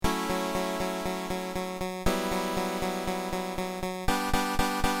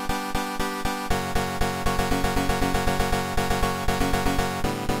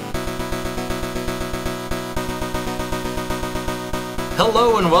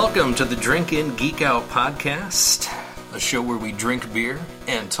Hello and welcome to the Drink In Geek Out podcast, a show where we drink beer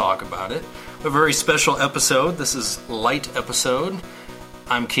and talk about it. A very special episode. This is light episode.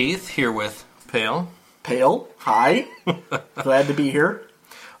 I'm Keith, here with Pale. Pale, hi. Glad to be here.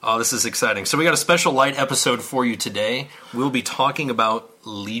 Oh, this is exciting. So we got a special light episode for you today. We'll be talking about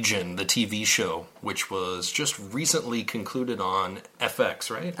Legion, the TV show, which was just recently concluded on FX,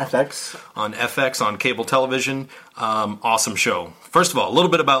 right? FX. On FX, on cable television. Awesome show. First of all, a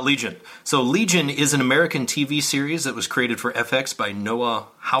little bit about Legion. So Legion is an American TV series that was created for FX by Noah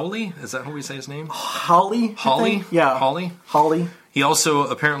Hawley. Is that how we say his name? Hawley? Yeah. Hawley. He also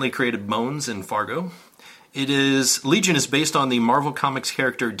apparently created Bones and Fargo. Legion is based on the Marvel Comics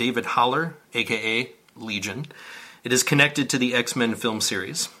character David Haller, a.k.a. Legion. It is connected to the X-Men film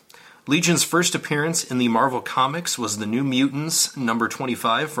series. Legion's first appearance in the Marvel Comics was The New Mutants number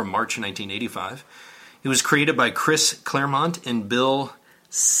 25 from March 1985. It was created by Chris Claremont and Bill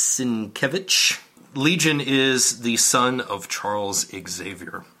Sienkiewicz. Legion is the son of Charles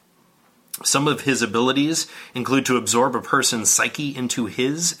Xavier. Some of his abilities include to absorb a person's psyche into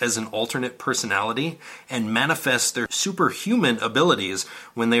his as an alternate personality and manifest their superhuman abilities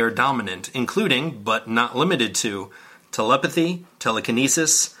when they are dominant, including, but not limited to, telepathy,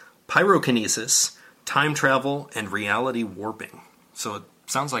 telekinesis, pyrokinesis, time travel, and reality warping. So it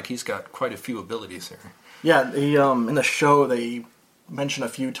sounds like he's got quite a few abilities here. Yeah, in the show they mention a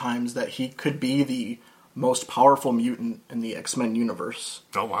few times that he could be the most powerful mutant in the X-Men universe.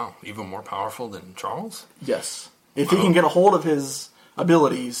 Oh, wow. Even more powerful than Charles? Yes. If he can get a hold of his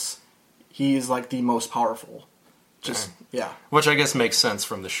abilities, he's like the most powerful. Yeah. Which I guess makes sense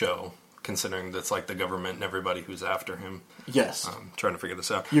from the show, considering that's like the government and everybody who's after him. Yes. Trying to figure this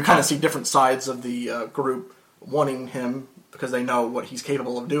out. You kind of see different sides of the group wanting him because they know what he's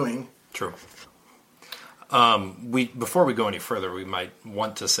capable of doing. True. Before we go any further, we might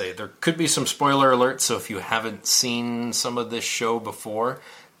want to say there could be some spoiler alerts, so if you haven't seen some of this show before,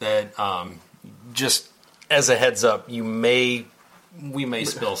 that just as a heads up, we may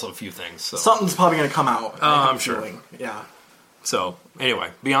spill a few things. So. Something's probably going to come out. I'm sure. Yeah. So,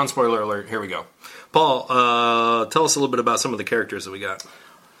 anyway, beyond spoiler alert, here we go. Paul, tell us a little bit about some of the characters that we got.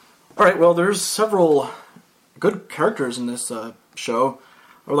 All right, well, there's several good characters in this show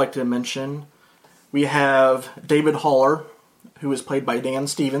I would like to mention. We have David Haller, who is played by Dan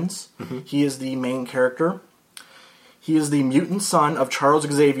Stevens. Mm-hmm. He is the main character. He is the mutant son of Charles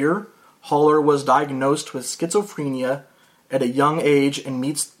Xavier. Haller was diagnosed with schizophrenia at a young age and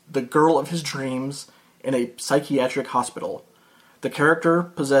meets the girl of his dreams in a psychiatric hospital. The character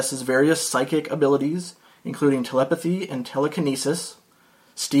possesses various psychic abilities, including telepathy and telekinesis.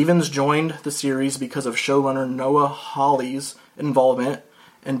 Stevens joined the series because of showrunner Noah Hawley's involvement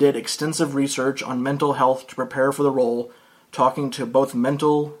and did extensive research on mental health to prepare for the role, talking to both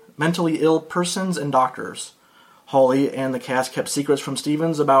mentally ill persons and doctors. Hawley and the cast kept secrets from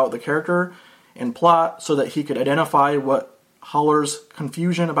Stevens about the character and plot so that he could identify what Haller's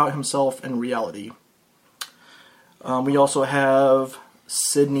confusion about himself and reality. We also have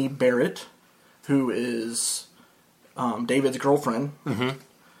Sydney Barrett, who is David's girlfriend. Mm-hmm.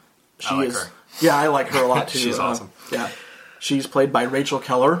 I like her. Yeah, I like her a lot too. She's awesome. Yeah. She's played by Rachel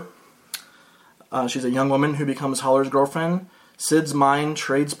Keller. She's a young woman who becomes Haller's girlfriend. Sid's mind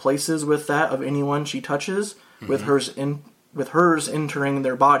trades places with that of anyone she touches, mm-hmm. with hers entering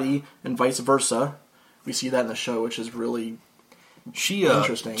their body and vice versa. We see that in the show, which is really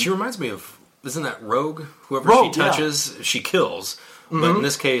interesting. She reminds me of, isn't that Rogue? Whoever she touches, she kills. Mm-hmm. But in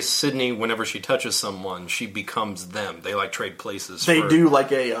this case, Sydney, whenever she touches someone, she becomes them. They like trade places. They do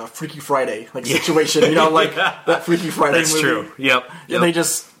like a Freaky Friday situation, like that Freaky Friday That's movie. True. Yep. And they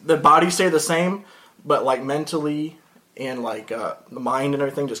just, the bodies stay the same, but like mentally and like the mind and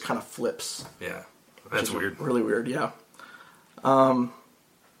everything just kind of flips. Yeah. That's weird. Really weird, yeah.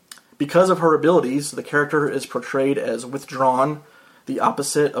 Because of her abilities, the character is portrayed as withdrawn, the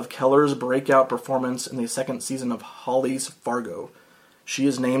opposite of Keller's breakout performance in the second season of Hawley's Fargo. She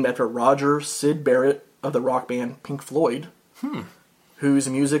is named after Roger Syd Barrett of the rock band Pink Floyd, whose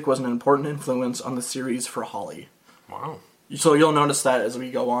music was an important influence on the series for Hawley. Wow. So you'll notice that as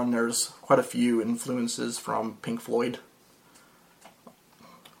we go on, there's quite a few influences from Pink Floyd,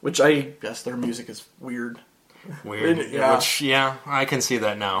 which I guess their music is weird. Yeah. Which, I can see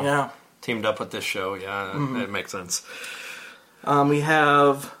that now. Yeah. Teamed up with this show, It makes sense. We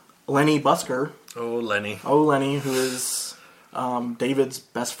have Lenny Busker. Oh, Lenny, who is David's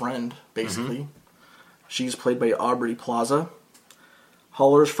best friend, basically. Mm-hmm. She's played by Aubrey Plaza.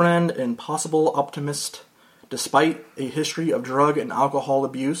 Haller's friend and possible optimist, despite a history of drug and alcohol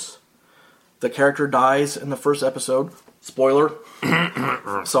abuse. The character dies in the first episode, Spoiler.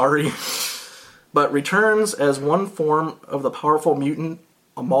 Sorry. But returns as one form of the powerful mutant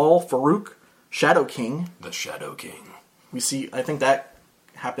Amal Farouk, Shadow King. The Shadow King. We see, I think that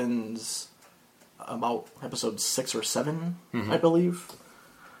happens about episode 6 or 7, I believe.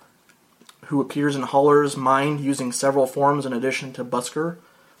 Who appears in Haller's mind using several forms in addition to Busker.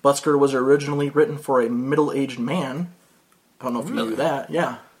 Busker was originally written for a middle-aged man. I don't know if you knew that.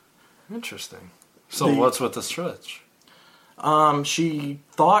 Yeah. Interesting. So what's with the switch? She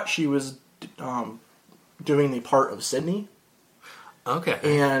thought she was doing the part of Sydney. Okay.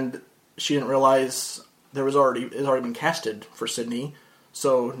 And she didn't realize it had already been casted for Sydney.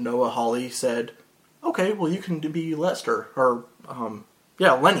 So Noah Hawley said, okay, well, you can be Lester. Or,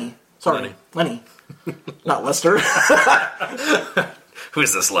 Lenny. Sorry, Lenny. Not Lester. Who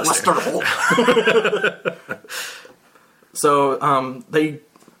is this Lester? Lester Holt. So,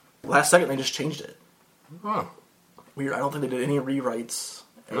 last second, they just changed it. Oh. Weird. I don't think they did any rewrites.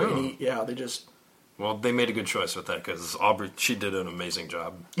 They just... Well, they made a good choice with that, because Aubrey, she did an amazing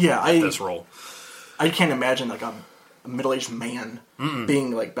job with this role. I can't imagine, like, a middle-aged man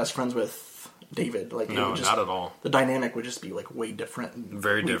being, like, best friends with David. Like, no, not at all. The dynamic would just be, like, way different.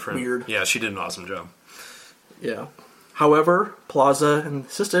 Very different. Weird. Yeah, she did an awesome job. Yeah. However, Plaza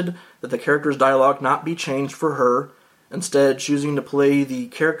insisted that the character's dialogue not be changed for her, instead choosing to play the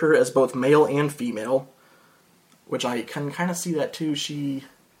character as both male and female, which I can kind of see that too. She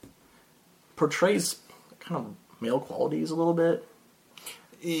portrays kind of male qualities a little bit.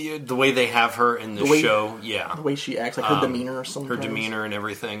 The way they have her in the show, yeah. The way she acts, like her demeanor or something. Her demeanor and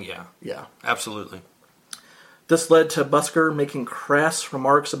everything, yeah. Yeah. Absolutely. This led to Busker making crass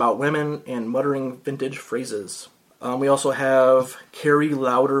remarks about women and muttering vintage phrases. We also have Carrie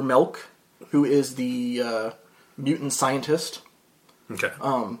Loudermilk, who is the mutant scientist. Okay.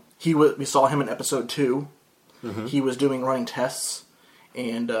 We saw him in episode 2. Mm-hmm. He was running tests,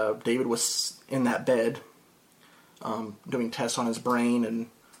 and David was in that bed doing tests on his brain, and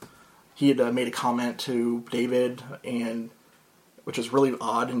he had made a comment to David, which was really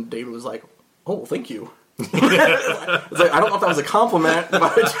odd, and David was like, "Oh, well, thank you." It's like, I don't know if that was a compliment,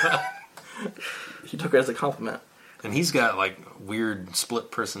 but he took it as a compliment. And he's got, like, weird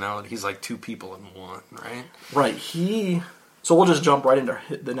split personality. He's like two people in one, right? Right. So we'll just jump right into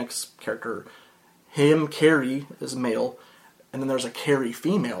the next character. Carrie, is male, and then there's a Carrie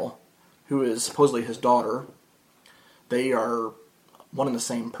female, who is supposedly his daughter. They are one and the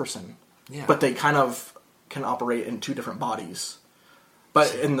same person. Yeah. But they kind of can operate in two different bodies.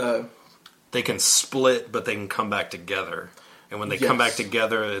 But They can split, but they can come back together. And when they come back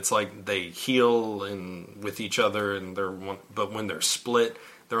together, it's like they heal with each other, but when they're split,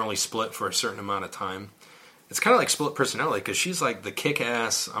 they're only split for a certain amount of time. It's kind of like split personality, because she's like the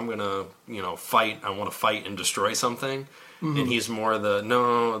kick-ass, I'm going to, fight, I want to fight and destroy something. Mm-hmm. And he's more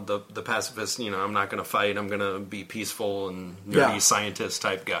the pacifist, I'm not going to fight, I'm going to be peaceful and nerdy scientist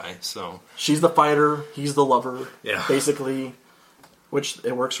type guy. So she's the fighter, he's the lover, basically, which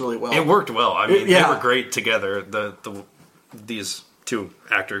it works really well. It worked well. I mean, they were great together, these two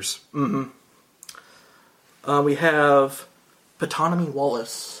actors. Mm-hmm. We have Ptonomy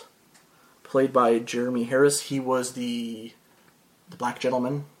Wallace, played by Jeremy Harris. He was the black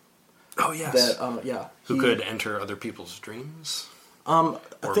gentleman. Oh, yes. Who could enter other people's dreams? Or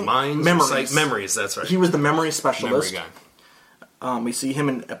minds? Memories. Memories, that's right. He was the memory specialist. Memory guy. We see him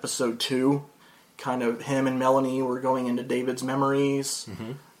in episode 2. Kind of him and Melanie were going into David's memories.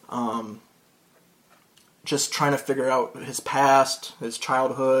 Mm-hmm. Just trying to figure out his past, his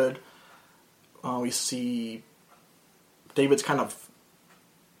childhood. We see David's kind of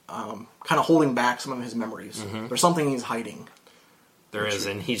holding back some of his memories. Mm-hmm. There's something he's hiding. There is,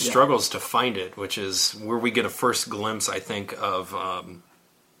 and he struggles to find it, which is where we get a first glimpse, I think, of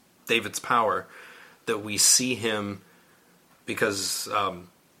David's power. That we see him because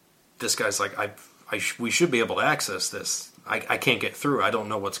this guy's like, we should be able to access this. I can't get through. I don't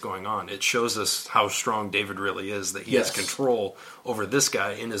know what's going on. It shows us how strong David really is, that he has control over this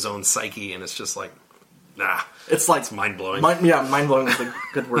guy in his own psyche, and it's just like, it's mind-blowing. Mind-blowing is a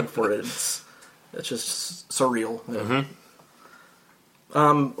good word for it. It's just surreal. Mm-hmm.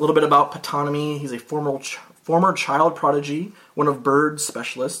 A little bit about Ptonomy. He's a former child prodigy, one of Bird's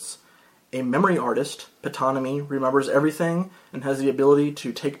specialists, a memory artist. Ptonomy remembers everything and has the ability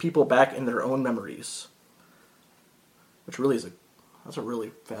to take people back in their own memories. Which really that's a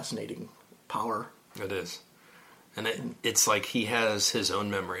really fascinating power. It is. And it's like he has his own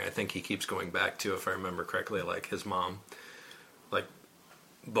memory. I think he keeps going back to, if I remember correctly, like his mom, like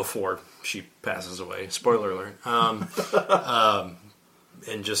before she passes away. Spoiler alert.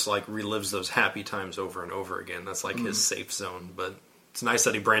 and just like relives those happy times over and over again. That's like his safe zone. But it's nice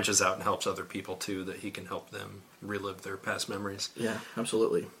that he branches out and helps other people too, that he can help them relive their past memories. Yeah,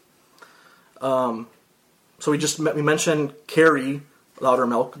 absolutely. So we mentioned Carrie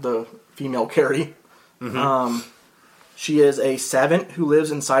Loudermilk, the female Carrie. She is a savant who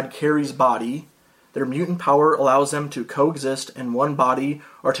lives inside Carrie's body. Their mutant power allows them to coexist in one body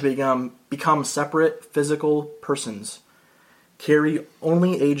or to become separate physical persons. Carrie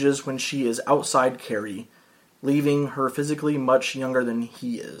only ages when she is outside Carrie, leaving her physically much younger than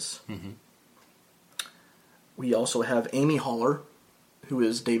he is. We also have Amy Haller, who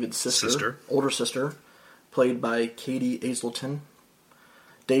is David's sister, older sister, played by Katie Aselton.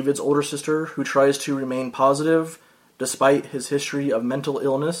 David's older sister, who tries to remain positive despite his history of mental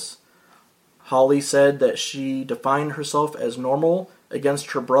illness. Holly said that she defined herself as normal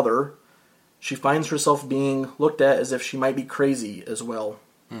against her brother. She finds herself being looked at as if she might be crazy as well.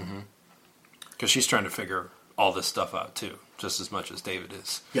 Because she's trying to figure all this stuff out too, just as much as David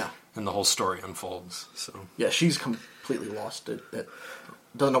is. Yeah. And the whole story unfolds. So yeah, she's completely lost it.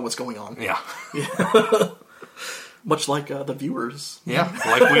 Doesn't know what's going on. Yeah. Much like the viewers. Yeah,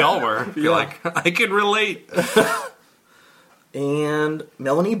 like we all were. I feel like I can relate. And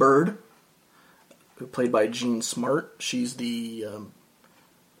Melanie Bird, who played by Jean Smart. She's the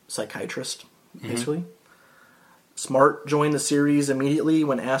psychiatrist, basically. Smart joined the series immediately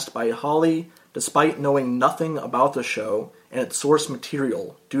when asked by Holly, despite knowing nothing about the show and its source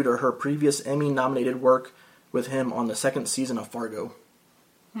material due to her previous Emmy-nominated work with him on the second season of Fargo.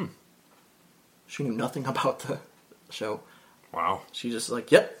 She knew nothing about the show. Wow. She's just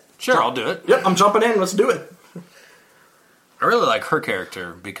like, yep. Sure, I'll do it. Yep, I'm jumping in. Let's do it. I really like her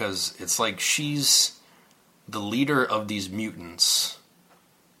character because it's like she's the leader of these mutants.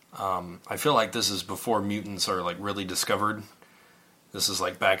 I feel like this is before mutants are like really discovered. This is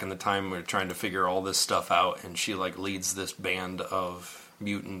like back in the time we're trying to figure all this stuff out, and she like leads this band of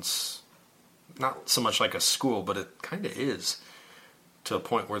mutants. Not so much like a school, but it kind of is, to a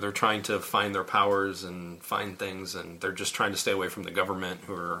point where they're trying to find their powers and find things, and they're just trying to stay away from the government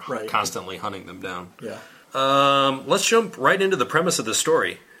who are constantly hunting them down. Yeah. Let's jump right into the premise of the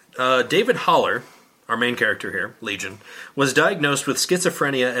story. David Haller, our main character here, Legion, was diagnosed with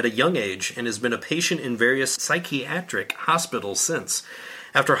schizophrenia at a young age and has been a patient in various psychiatric hospitals since.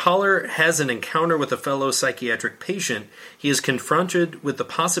 After Haller has an encounter with a fellow psychiatric patient, he is confronted with the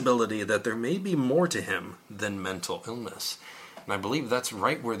possibility that there may be more to him than mental illness. And I believe that's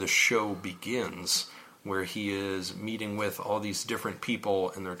right where the show begins, where he is meeting with all these different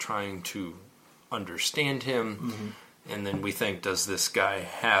people and they're trying to understand him. And then we think, does this guy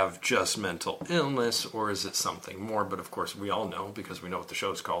have just mental illness or is it something more? But of course we all know because we know what the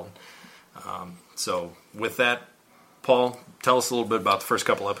show's called. So with that, Paul, tell us a little bit about the first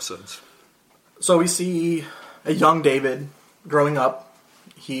couple episodes. So we see a young David growing up.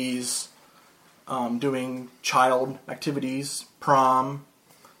 He's doing child activities, prom,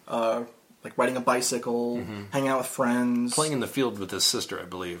 like riding a bicycle, hanging out with friends. Playing in the field with his sister, I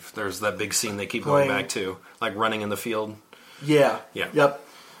believe. There's that big scene they keep going back to, like running in the field. Yeah. Yeah. Yep.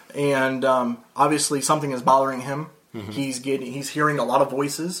 And obviously something is bothering him. He's hearing a lot of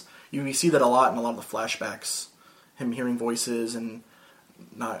voices. You see that a lot in a lot of the flashbacks. Him hearing voices and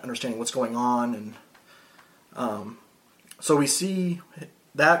not understanding what's going on. And so we see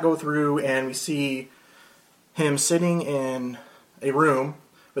that go through, and we see him sitting in a room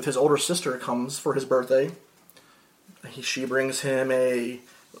with his older sister comes for his birthday. She brings him a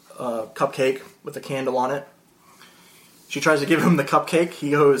cupcake with a candle on it. She tries to give him the cupcake.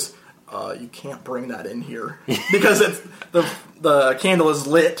 He goes, you can't bring that in here. Because the candle is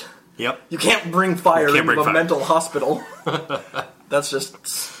lit. Yep. You can't bring fire into a mental hospital. That's just,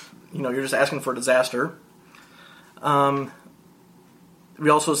 you're just asking for a disaster. We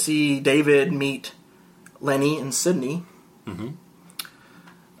also see David meet Lenny and Sydney.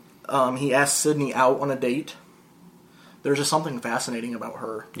 He asks Sydney out on a date. There's just something fascinating about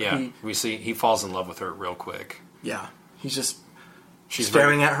her. Yeah, we see he falls in love with her real quick. Yeah, he's just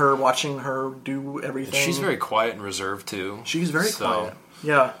staring at her, watching her do everything. She's very quiet and reserved, too. She's very quiet.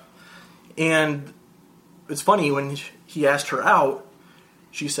 Yeah. And it's funny, when he asked her out,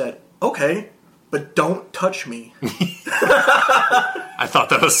 she said, okay, but don't touch me. I thought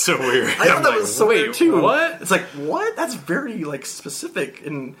that was so weird. I thought that was so weird, too. What? It's like, what? That's very, specific.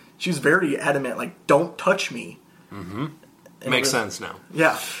 And she's very adamant, don't touch me. Makes sense now.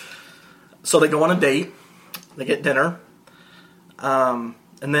 Yeah. So they go on a date. They get dinner. And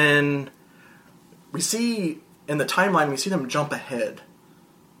then we see, in the timeline, we see them jump ahead.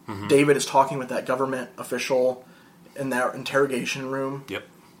 David is talking with that government official, in that interrogation room. Yep.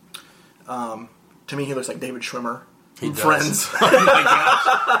 To me, he looks like David Schwimmer He from does. Friends. Oh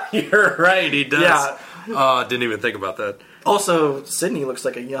my gosh. You're right, he does. Yeah. Oh, I didn't even think about that. Also, Sydney looks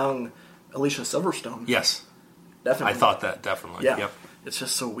like a young Alicia Silverstone. Yes. Definitely. I thought that, definitely. Yeah. Yep. It's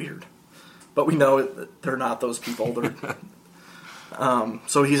just so weird. But we know that they're not those people. They're,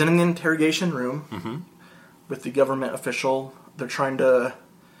 so he's in an interrogation room with the government official. They're trying to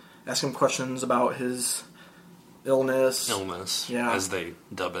ask him questions about his illness. Yeah. As they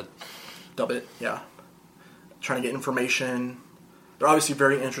dub it. Dub it, yeah. Trying to get information. They're obviously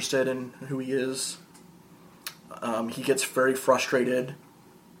very interested in who he is. He gets very frustrated.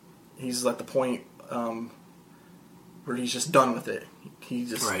 He's at the point where he's just done with it. He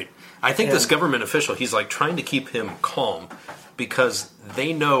just Right. I think this government official, he's like trying to keep him calm because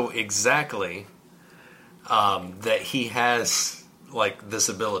they know exactly that he has like this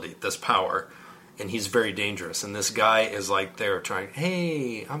ability, this power, and he's very dangerous. And this guy is like there trying,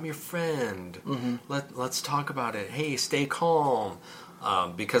 hey, I'm your friend. Let's talk about it. Hey, stay calm.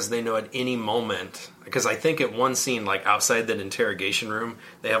 Because they know at any moment, because I think at one scene, like outside that interrogation room,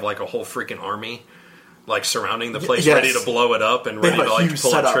 they have like a whole freaking army like surrounding the place, Yes. ready to blow it up and They ready have to a like huge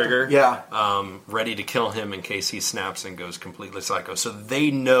pull a setup. trigger. Yeah. Ready to kill him in case he snaps and goes completely psycho. So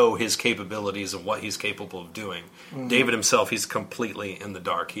they know his capabilities and what he's capable of doing. David himself, he's completely in the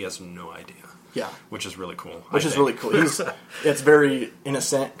dark. He has no idea. Yeah. Which is really cool. Which is really cool. It's very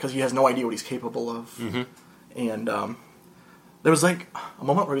innocent because he has no idea what he's capable of. And there was like a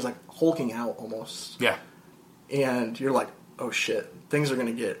moment where he was like hulking out almost. Yeah. And you're like, oh shit, things are going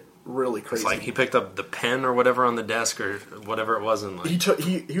to get really crazy. It's like he picked up the pen or whatever on the desk or whatever it was and like...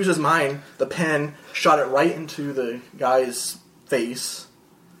 He used his mind, the pen, shot it right into the guy's face.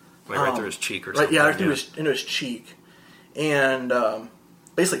 Like right through his cheek or Right, something. yeah, right into his cheek. And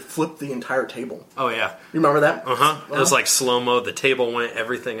basically flipped the entire table. Oh, yeah. You remember that? It was like slow-mo. The table went.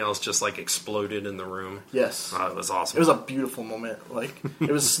 Everything else just like exploded in the room. Yes. Oh, it was awesome. It was a beautiful moment. Like,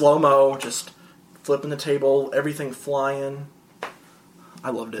 it was slow-mo, just flipping the table, everything flying. I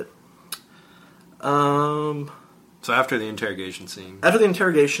loved it. So after the interrogation scene... After the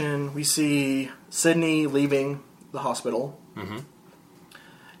interrogation, we see Sydney leaving the hospital.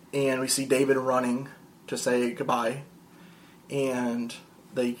 And we see David running to say goodbye. And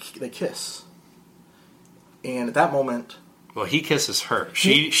they kiss. And at that moment... Well, he kisses her.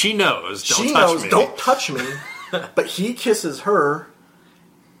 She knows, don't she touch knows, me. don't touch me. But he kisses her,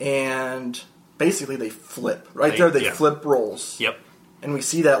 and basically they flip. Right there, they flip roles. Yep. And we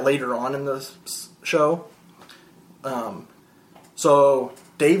see that later on in the show. So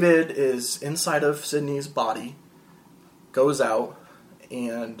David is inside of Sydney's body, goes out,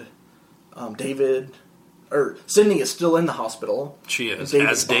 and Sydney is still in the hospital. She is,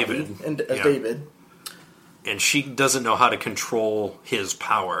 David's as David. body, and as Yeah. David. And she doesn't know how to control his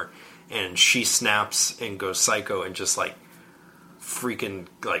power. And she snaps and goes psycho and just like freaking,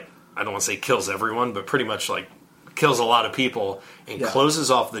 like, I don't want to say kills everyone, but pretty much like kills a lot of people and closes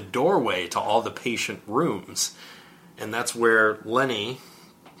off the doorway to all the patient rooms. And that's where Lenny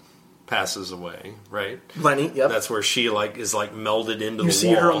passes away, right? Lenny, yep. That's where she like is like melded into the wall. You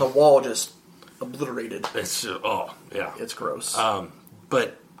see her on the wall just obliterated. It's oh yeah, It's gross.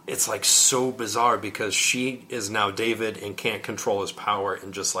 but it's like so bizarre because she is now David and can't control his power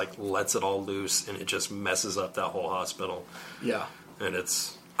and just like lets it all loose and it just messes up that whole hospital. Yeah. And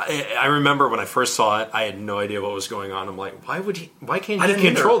it's I remember when I first saw it, I had no idea what was going on. I'm like, why can't he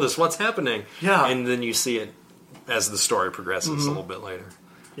control this? What's happening? Yeah. And then you see it as the story progresses a little bit later.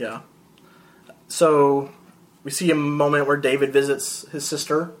 Yeah. So we see a moment where David visits his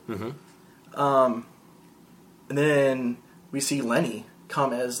sister. And then we see Lenny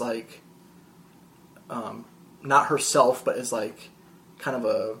come as like not herself, but as like kind of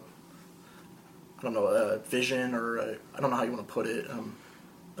a vision or I don't know how you want to put it.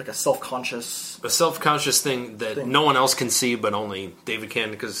 Like a self-conscious thing that no one else can see, but only David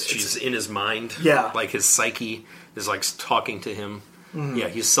can because she's in his mind. Yeah. Like his psyche is like talking to him. Yeah,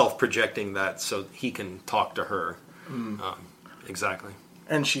 he's self-projecting that so he can talk to her. Exactly.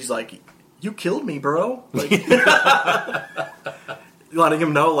 And she's like, "You killed me, bro." Like, letting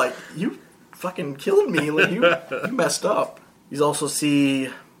him know, like, you fucking killed me. Like, you messed up. You also see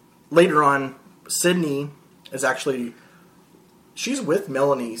later on, Sydney is actually she's with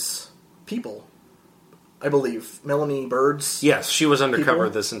Melanie's people, I believe. Melanie Bird's Yes, she was undercover people.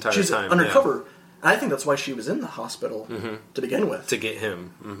 this entire She's time. undercover. And I think that's why she was in the hospital to begin with. To get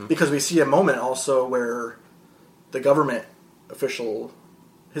him. Because we see a moment also where the government official,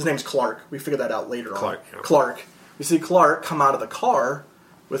 his name's Clark. We figured that out later on. Yeah. Clark. We see Clark come out of the car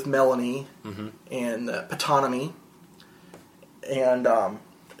with Melanie and Patanomy And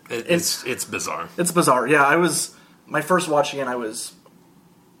it's bizarre. It's bizarre. Yeah, my first watching it, I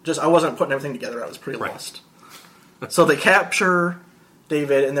wasn't putting everything together. I was pretty lost. So they capture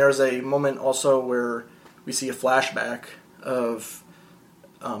David, and there's a moment also where we see a flashback of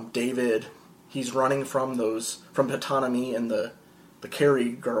David. He's running from Autonomy and the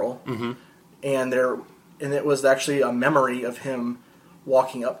Carrie girl, and it was actually a memory of him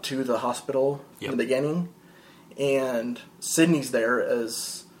walking up to the hospital in the beginning, and Sydney's there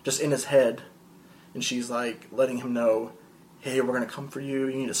as just in his head, and she's like letting him know, "Hey, we're gonna come for you.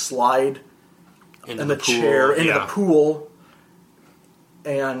 You need to slide in the chair into the pool."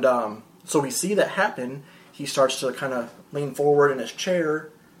 And so we see that happen. He starts to kind of lean forward in his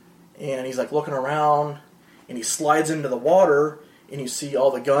chair, and he's like looking around, and he slides into the water, and you see all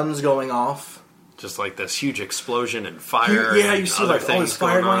the guns going off. Just like this huge explosion and fire. You see like all this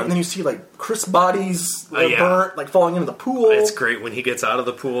fire going on, and then you see like Chris bodies burnt, like falling into the pool. It's great when he gets out of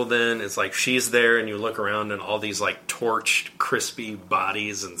the pool. Then it's like she's there, and you look around, and all these like torched, crispy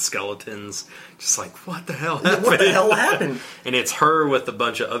bodies and skeletons. Just like, what the hell happened? What the hell happened? And it's her with a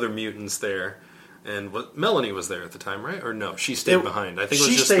bunch of other mutants there. And Melanie was there at the time, right? Or no, she stayed behind. I think it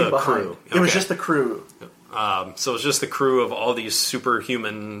was just the crew. It was just the crew. So it was just the crew of all these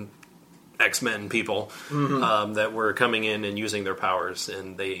superhuman X-Men people that were coming in and using their powers.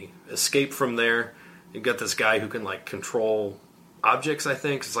 And they escape from there. You've got this guy who can like control objects, I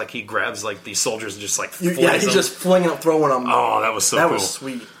think. It's like he grabs like these soldiers and just like flings them. He's just flinging them, throwing them. Oh, that was so cool. That was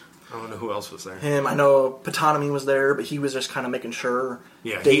sweet. I don't know who else was there. Him, I know Autonomy was there, but he was just kind of making sure.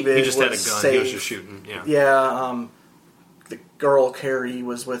 Yeah, David he just had a gun. Safe. He was just shooting. Yeah. Yeah. The girl Carrie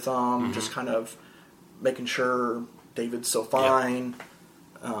was with him, just kind of making sure David's so fine.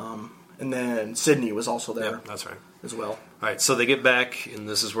 Yep. And then Sydney was also there. Yeah, that's right. As well. All right, so they get back, and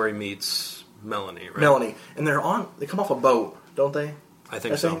this is where he meets Melanie, right? Melanie, and they come off a boat, don't they? I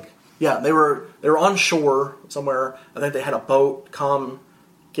think so. Yeah, they were on shore somewhere. I think they had a boat come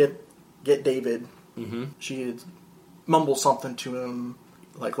get David. She mumbles something to him,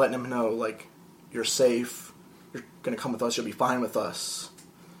 like letting him know, like, you're safe, you're going to come with us, you'll be fine with us.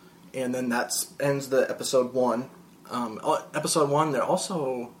 And then that ends the episode 1. Episode 1, there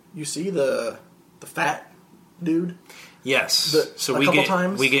also, you see the fat dude. Yes. So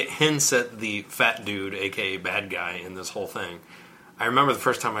we get hints at the fat dude, aka bad guy, in this whole thing. I remember the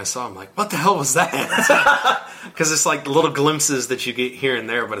first time I saw him, like, what the hell was that? Because it's like little glimpses that you get here and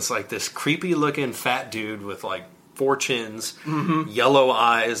there, but it's like this creepy looking fat dude with like 4 chins, yellow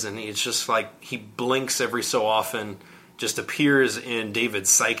eyes, and it's just like he blinks every so often, just appears in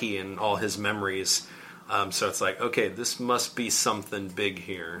David's psyche and all his memories. So it's like, okay, this must be something big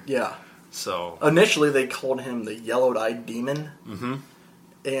here. Yeah. So initially they called him the Yellow-Eyed Demon,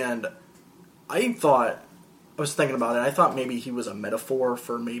 and I was thinking about it. I thought maybe he was a metaphor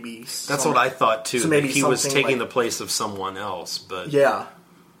for maybe. That's what I thought too. So maybe he was taking the place of someone else, but yeah.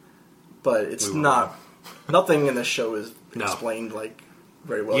 But it's not. Nothing in this show is explained like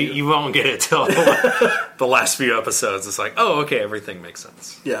very well. You won't get it till the last few episodes. It's like, oh, okay, everything makes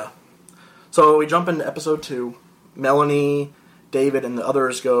sense. Yeah. So we jump into episode 2. Melanie, David, and the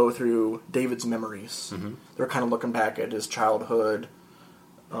others go through David's memories. They're kind of looking back at his childhood,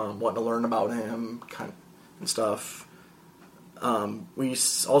 wanting to learn about him, and stuff. We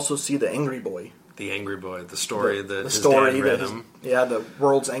also see the Angry Boy. The Angry Boy, the story that his story dad read him. Yeah, the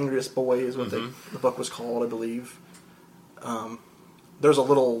world's angriest boy is what the book was called, I believe. There's a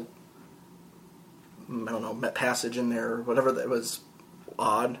little, I don't know, passage in there, whatever that was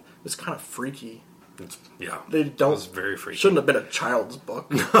odd. It was kind of freaky. It was very freaky. Shouldn't have been a child's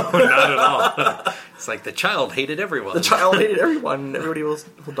book. No, not at all. It's like the child hated everyone. The child hated everyone. Everybody will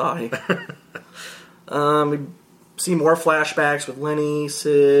die. We see more flashbacks with Lenny,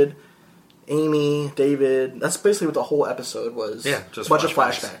 Sid, Amy, David. That's basically what the whole episode was. Yeah, just a bunch of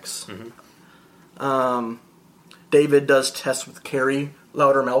flashbacks. David does tests with Carrie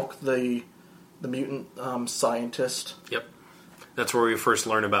Loudermilk, the mutant scientist. Yep. That's where we first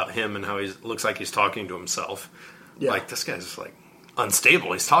learn about him and how he looks like he's talking to himself. Yeah. Like, this guy's like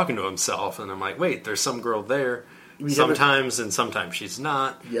unstable. He's talking to himself. And I'm like, wait, there's some girl there. Sometimes, and sometimes she's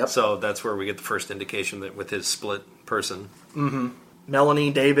not. Yep. So that's where we get the first indication that with his split person.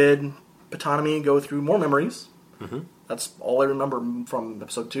 Melanie, David, Autonomy go through more memories. That's all I remember from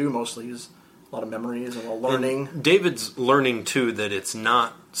episode 2 mostly is a lot of memories and a lot of learning. And David's learning, too, that it's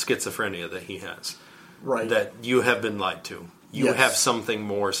not schizophrenia that he has. Right. That you have been lied to. You have something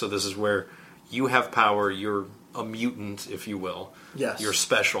more, so this is where you have power, you're a mutant, if you will. Yes. You're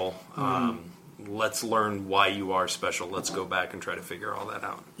special. Let's learn why you are special. Let's go back and try to figure all that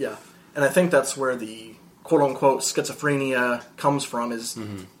out. Yeah. And I think that's where the quote-unquote schizophrenia comes from is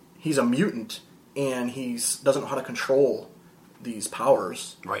he's a mutant, and doesn't know how to control these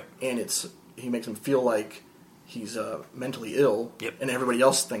powers. Right. And he makes him feel like he's mentally ill, Yep. and everybody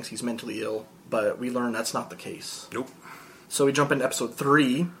else thinks he's mentally ill, but we learn that's not the case. Nope. So we jump into episode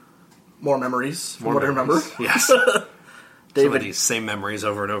 3, More Memories, from what I remember. Yes. Some of David, these same memories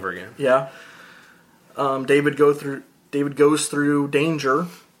over and over again. yeah. David goes through danger.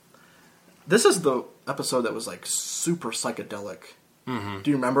 This is the episode that was like super psychedelic. Mm-hmm.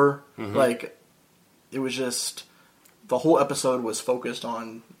 Do you remember? Mm-hmm. Like, it was just, the whole episode was focused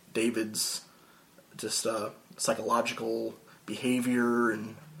on David's just psychological behavior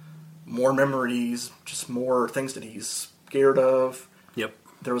and more memories, just more things that he's scared of. Yep.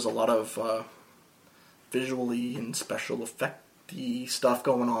 There was a lot of visually and special effecty stuff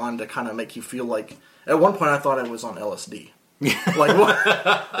going on to kind of make you feel like, at one point I thought I was on LSD.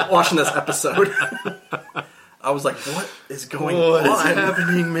 Like, watching this episode. I was like, what is going on? What is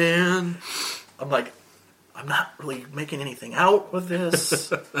happening, man? I'm like, I'm not really making anything out with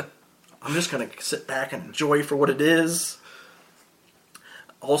this. I'm just going to sit back and enjoy for what it is.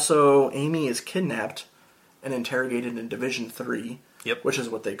 Also, Amy is kidnapped and interrogated in Division 3, Yep. which is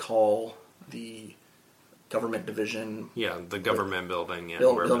what they call the government division. Yeah, the government building, yeah,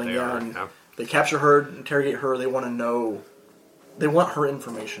 wherever building, they yeah, are. and Yeah. they capture her, interrogate her. They want to know. They want her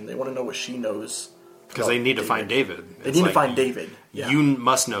information. They want to know what she knows. Because they need to find David. They need to find David. Yeah. You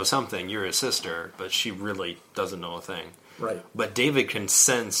must know something. You're his sister, but she really doesn't know a thing. Right. But David can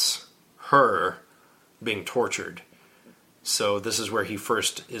sense her being tortured. So this is where he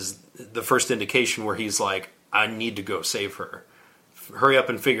is the first indication where he's like, I need to go save her. Hurry up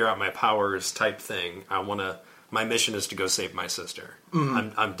and figure out my powers type thing. My mission is to go save my sister.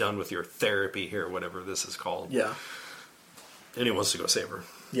 Mm-hmm. I'm done with your therapy here, whatever this is called. Yeah. And he wants to go save her.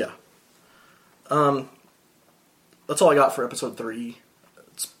 Yeah. That's all I got for episode 3.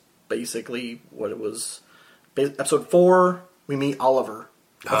 It's basically what it was. Episode 4, we meet Oliver.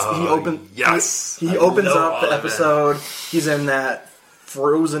 Yes. He opens up the Oliver. episode. He's in that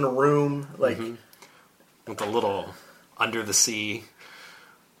frozen room, like with a little under the sea,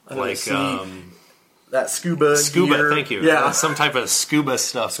 under the like sea. That scuba gear. Thank you. Yeah, some type of scuba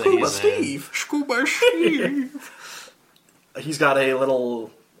stuff. Scuba that he's Steve. In. Scuba Steve. He's got a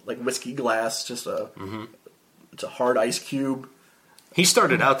little like whiskey glass, just it's a hard ice cube. He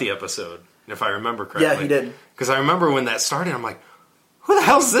started out the episode, if I remember correctly. Yeah, he did. Because I remember when that started, I'm like, who the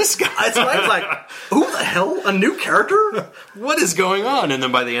hell's this guy? That's why I was like, who the hell? A new character? What is going on? And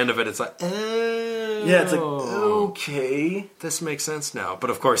then by the end of it, it's like, oh. Yeah, it's like, okay. This makes sense now. But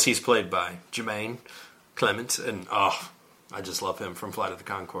of course, he's played by Jermaine Clement. And I just love him from Flight of the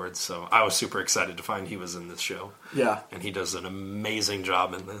Conchords. So I was super excited to find he was in this show. Yeah. And he does an amazing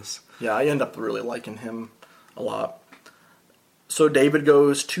job in this. Yeah, I end up really liking him a lot. So David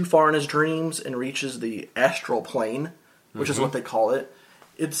goes too far in his dreams and reaches the astral plane, which is what they call it.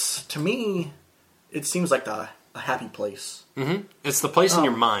 It's, to me, it seems like a happy place. Mm-hmm. It's the place in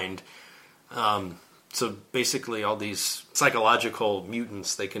your mind. So basically all these psychological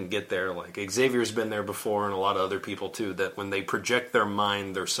mutants, they can get there. Like Xavier's been there before, and a lot of other people too, that when they project their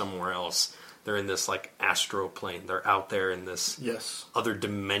mind, they're somewhere else. They're in this like astral plane. They're out there in this other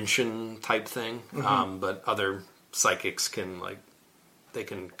dimension type thing. But other psychics can they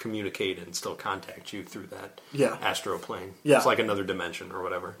can communicate and still contact you through that astral plane. Yeah. It's like another dimension or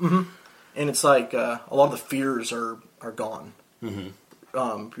whatever. Mm-hmm. And it's like a lot of the fears are gone. Mm-hmm.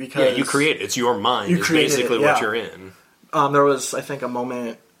 Because you create it. It's your mind. It's basically what you're in. There was, I think, a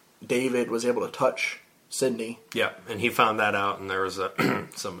moment David was able to touch Sydney. Yeah, and he found that out, and there was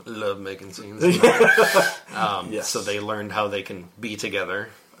some love-making scenes. So they learned how they can be together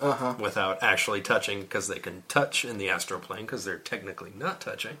without actually touching, because they can touch in the astral plane, because they're technically not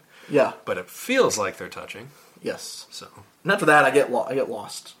touching. Yeah. But it feels like they're touching. Yes. So. And after that, I get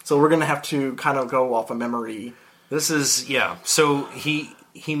lost. So we're going to have to kind of go off a memory. This is, so he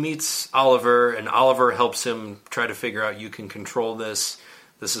meets Oliver, and Oliver helps him try to figure out, you can control this.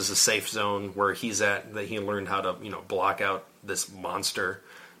 This is a safe zone where he's at, that he learned how to, block out this monster.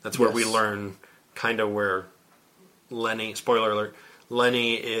 That's where we learn kind of where Lenny, spoiler alert,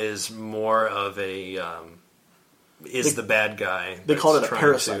 Lenny is more of a, the bad guy. They call it a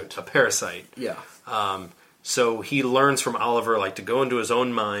parasite. A parasite. Yeah. So he learns from Oliver, to go into his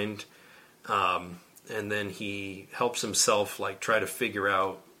own mind, and then he helps himself, try to figure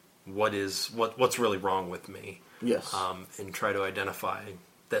out what's really wrong with me. Yes. And try to identify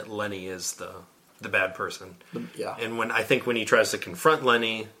that Lenny is the bad person. Yeah. And when he tries to confront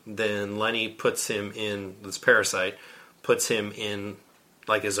Lenny, then Lenny puts him in, this parasite, puts him in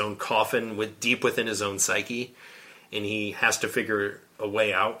like his own coffin deep within his own psyche, and he has to figure a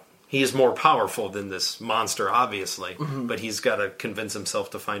way out. He is more powerful than this monster, obviously, but he's got to convince himself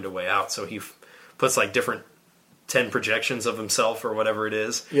to find a way out. So he puts like different 10 projections of himself or whatever it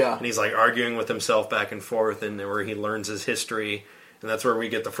is. Yeah. And he's like arguing with himself back and forth, and where he learns his history. And that's where we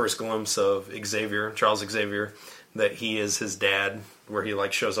get the first glimpse of Xavier, Charles Xavier, that he is his dad, where he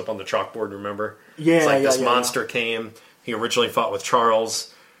like shows up on the chalkboard, remember? Yeah, it's like yeah, this yeah, monster came. He originally fought with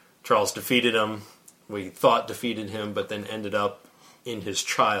Charles. Charles defeated him. We thought defeated him, but then ended up in his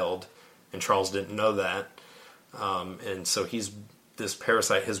child, and Charles didn't know that. And so this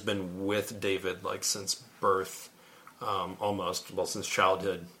parasite has been with David like since birth, since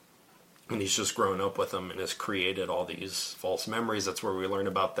childhood. And he's just grown up with him and has created all these false memories. That's where we learn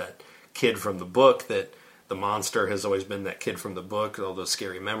about that kid from the book, that the monster has always been that kid from the book, all those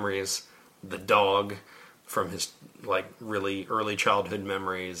scary memories. The dog from his like really early childhood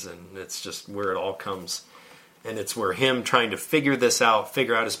memories, and it's just where it all comes. And it's where him trying to figure this out,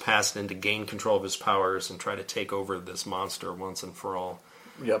 figure out his past, and to gain control of his powers and try to take over this monster once and for all.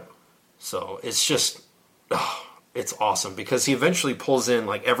 Yep. So it's just, it's awesome because he eventually pulls in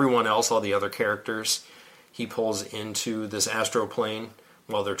like everyone else, all the other characters. He pulls into this astral plane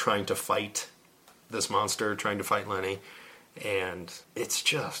while they're trying to fight this monster, trying to fight Lenny. And it's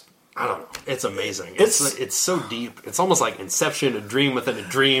just, I don't know, it's amazing. It's so deep. It's almost like Inception, a dream within a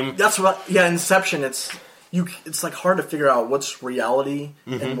dream. That's what, yeah, Inception, it's like hard to figure out what's reality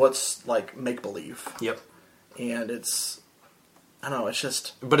and what's like make-believe. Yep. And it's, I don't know, it's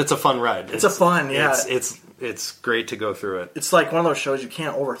just... But it's a fun ride. It's a fun, yeah. It's great to go through it. It's like one of those shows you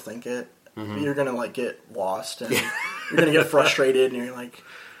can't overthink it. You're going to like get lost and you're going to get frustrated and you're like...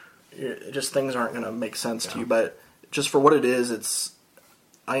 just things aren't going to make sense to you. But just for what it is,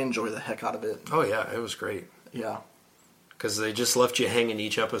 I enjoy the heck out of it. Oh, yeah, it was great. Yeah. Because they just left you hanging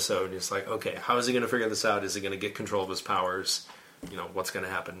each episode. It's like, okay, how is he going to figure this out? Is he going to get control of his powers? You know, what's going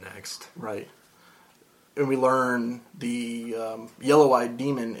to happen next? Right. And we learn the yellow-eyed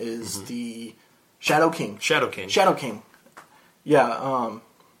demon is the Shadow King. Shadow King. Shadow King. Yeah.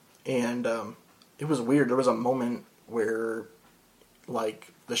 And it was weird. There was a moment where,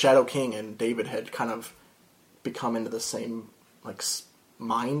 like, the Shadow King and David had kind of become into the same, like,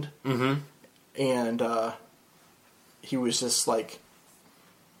 mind. Mm-hmm. And he was just, like,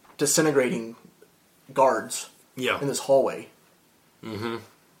 disintegrating guards in this hallway. Mm-hmm.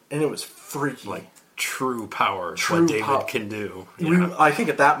 And it was freaky. Like, true power. What David can do. Yeah. I think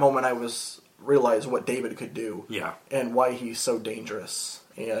at that moment I realized what David could do. Yeah. And why he's so dangerous.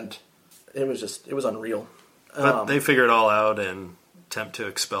 And it was unreal. But they figure it all out and attempt to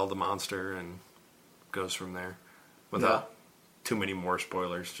expel the monster and goes from there. Without too many more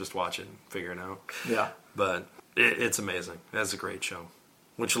spoilers. Just watch it and figure it out. Yeah. But it's amazing. That's a great show.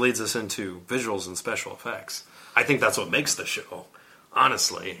 Which leads us into visuals and special effects. I think that's what makes the show.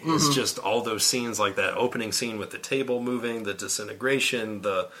 Honestly, it's just all those scenes, like that opening scene with the table moving, the disintegration,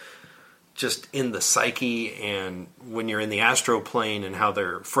 just in the psyche, and when you're in the astral plane and how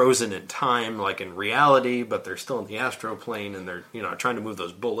they're frozen in time, like in reality, but they're still in the astral plane and they're, trying to move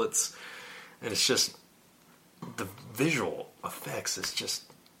those bullets. And it's just, the visual effects is just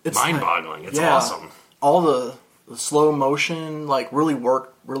mind-boggling. It's awesome. All the slow motion, like, really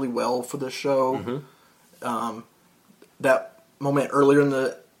worked really well for the show. That moment earlier in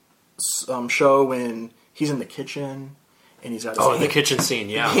the show when he's in the kitchen and he's got his the kitchen scene,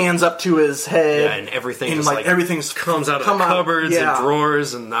 hands up to his head, and everything and just like everything's comes out of the cupboards and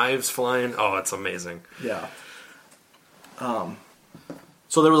drawers and knives flying. Oh, it's amazing. Yeah. So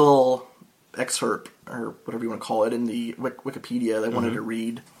there was a little excerpt or whatever you want to call it in the Wikipedia that I wanted to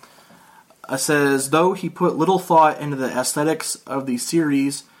read. It says, though he put little thought into the aesthetics of the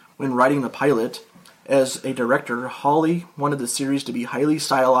series when writing the pilot, as a director, Hawley wanted the series to be highly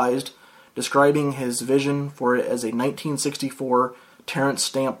stylized, describing his vision for it as a 1964 Terrence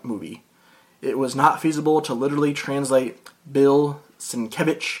Stamp movie. It was not feasible to literally translate Bill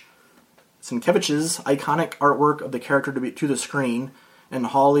Sienkiewicz's iconic artwork of the character to the screen, and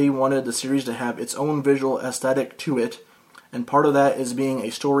Hawley wanted the series to have its own visual aesthetic to it, and part of that is being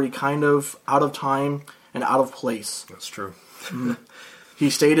a story kind of out of time and out of place. That's true. He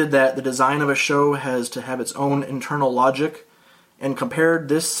stated that the design of a show has to have its own internal logic, and compared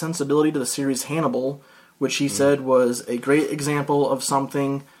this sensibility to the series Hannibal, which he said was a great example of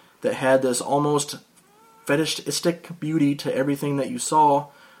something that had this almost fetishistic beauty to everything that you saw,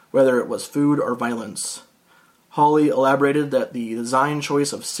 whether it was food or violence. Hawley elaborated that the design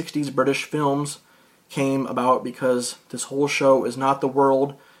choice of 60s British films came about because this whole show is not the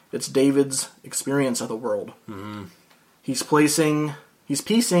world, it's David's experience of the world. He's placing He's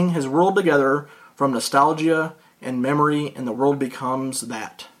piecing his world together from nostalgia and memory, and the world becomes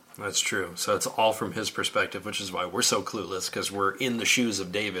that. That's true. So it's all from his perspective, which is why we're so clueless, because we're in the shoes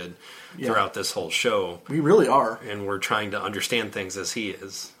of David throughout this whole show. We really are. And we're trying to understand things as he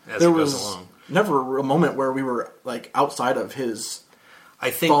is, as There he goes was along. never a moment where we were like outside of his I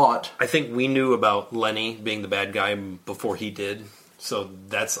think thought. I think we knew about Lenny being the bad guy before he did. So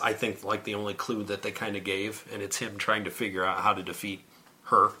that's, I think, like the only clue that they kind of gave, and it's him trying to figure out how to defeat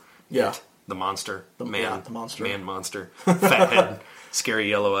her. Yeah. The monster. The monster. Man monster. Fathead. Scary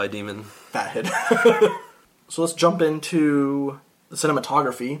yellow-eye demon. Fathead. So let's jump into the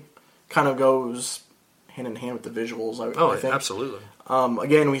cinematography. Kind of goes hand in hand with the visuals, I think. Absolutely.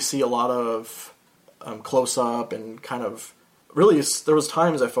 Again, we see a lot of close-up and kind of... Really, there was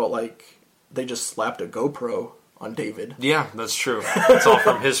times I felt like they just slapped a GoPro on David. Yeah, that's true. It's all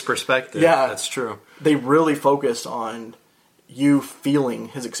from his perspective. Yeah. That's true. They really focused on you feeling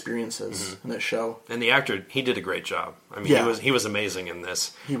his experiences in this show. And the actor, he did a great job. I mean, he was amazing in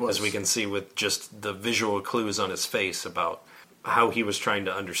this. He was. As we can see with just the visual clues on his face about how he was trying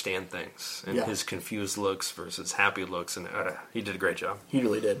to understand things. And his confused looks versus happy looks. And he did a great job. He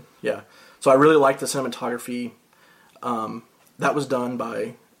really did, yeah. So I really liked the cinematography. That was done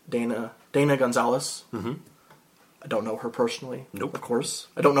by Dana Gonzalez. Mm-hmm. I don't know her personally. Nope. Of course.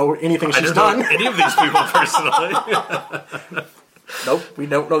 I don't know anything she's I don't done. know any of these people personally. Nope, we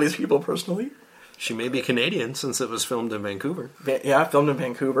don't know these people personally. She may be Canadian since it was filmed in Vancouver. Yeah, filmed in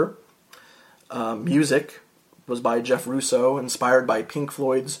Vancouver. Music was by Jeff Russo, inspired by Pink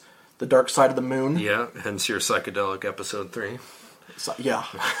Floyd's The Dark Side of the Moon. Yeah, hence your psychedelic episode 3. So, yeah.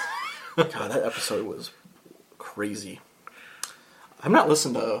 God, that episode was crazy. I've not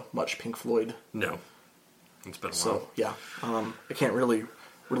listened to much Pink Floyd. No. It's been a while. So, yeah. I can't really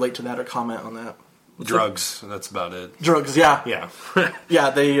relate to that or comment on that. Drugs, that's about it. Drugs, yeah. Yeah.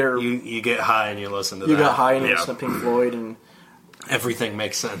 Yeah, they are... You get high and you listen to that. You got high and you listen to Pink Floyd, and... Everything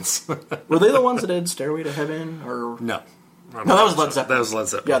makes sense. Were they the ones that did Stairway to Heaven, or... No. No, that was Led Zeppelin. That was Led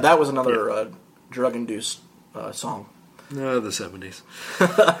Zeppelin. Yeah, that was another drug-induced song. No, the 70s.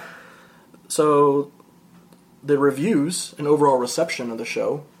 So, the reviews and overall reception of the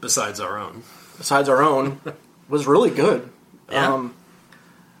show... Besides our own, was really good. Yeah.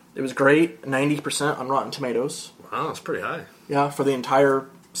 It was great, 90% on Rotten Tomatoes. Wow, that's pretty high. Yeah, for the entire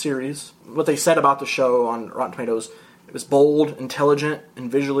series. What they said about the show on Rotten Tomatoes, it was bold, intelligent,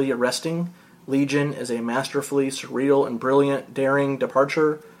 and visually arresting. Legion is a masterfully surreal and brilliant, daring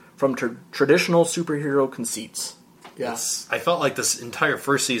departure from traditional superhero conceits. Yes. I felt like this entire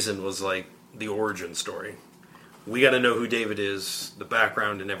first season was like the origin story. We got to know who David is, the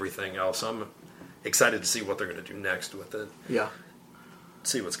background and everything else. I'm excited to see what they're going to do next with it. Yeah.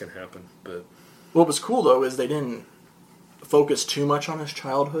 See what's going to happen. But what was cool, though, is they didn't focus too much on his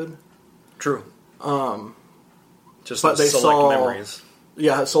childhood. True. Just but those they select saw memories.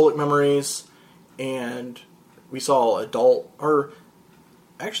 Yeah, select memories, and we saw adult, or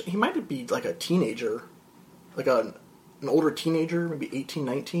actually, he might be like a teenager, like an older teenager, maybe 18,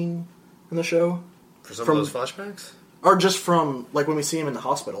 19 in the show. For some of those flashbacks? Or just from, like, when we see him in the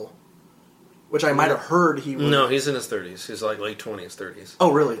hospital. Which I might have heard he was... No, he's in his 30s. He's like late 20s, 30s.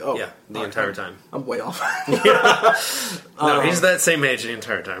 Oh, really? Oh. Yeah, the entire time. I'm way off. No, he's that same age the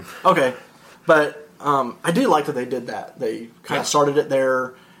entire time. Okay. But I do like that they did that. They kind of started it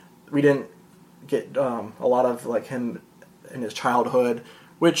there. We didn't get a lot of, like, him in his childhood,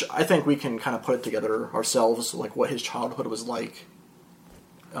 which I think we can kind of put it together ourselves, like, what his childhood was like.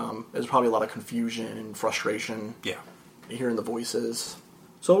 There's probably a lot of confusion and frustration. Yeah. Hearing the voices.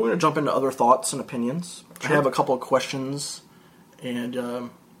 So we're going to jump into other thoughts and opinions. Sure. I have a couple of questions, and I'll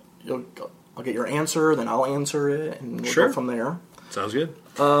get your answer, then I'll answer it, and we'll go from there. Sounds good.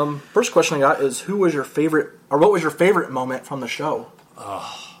 First question I got is, what was your favorite moment from the show?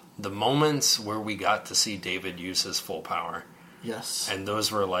 The moments where we got to see David use his full power. Yes. And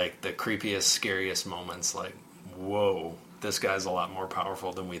those were like the creepiest, scariest moments. Like, whoa, this guy's a lot more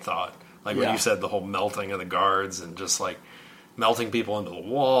powerful than we thought. Like when you said the whole melting of the guards and just like melting people into the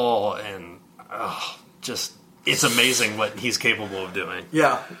wall, and it's amazing what he's capable of doing.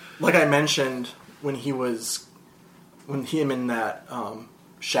 Yeah, like I mentioned, when him and that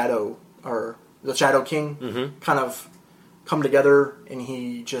Shadow, or the Shadow King, kind of come together, and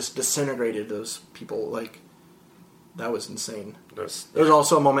he just disintegrated those people. Like, that was insane. There was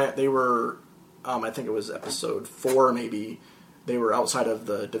also a moment they were, I think it was episode 4 maybe, they were outside of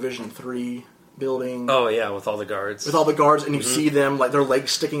the Division 3 building. Oh, yeah, with all the guards. And you see them, like, their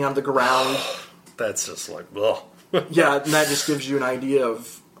legs sticking out of the ground. That's just like, ugh. Yeah, and that just gives you an idea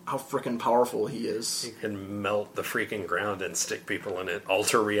of how freaking powerful he is. You can melt the freaking ground and stick people in it.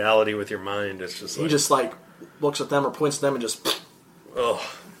 Alter reality with your mind. It's just like... He just, like, looks at them or points at them and just... Oh.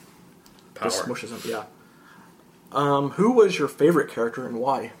 Power. Just smushes them, yeah. Who was your favorite character and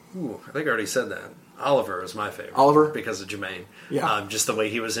why? Ooh, I think I already said that. Oliver is my favorite. Oliver? Because of Jermaine. Yeah. Just the way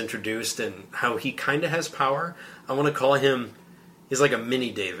he was introduced and how he kind of has power. I want to call him... He's like a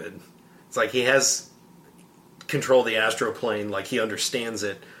mini David. It's like he has control of the astral plane, like he understands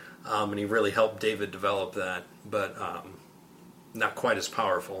it, and he really helped David develop that, but not quite as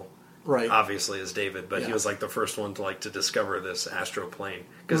powerful, Right. obviously, as David, but he Yeah. was like the first one to discover this astral plane,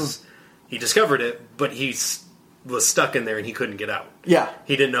 because he discovered it, but he was stuck in there and he couldn't get out. Yeah.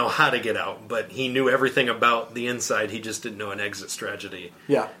 He didn't know how to get out, but he knew everything about the inside, he just didn't know an exit strategy.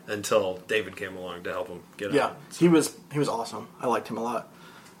 Yeah. Until David came along to help him get Yeah. out. He was awesome. I liked him a lot.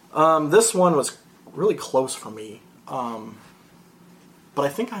 This one was really close for me. But I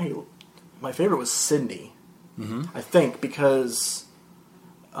think my favorite was Sydney. Mm-hmm. I think because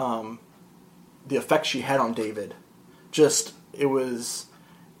the effect she had on David, just it was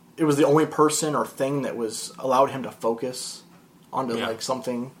the only person or thing that was allowed him to focus onto like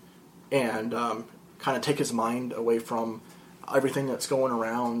something and kind of take his mind away from everything that's going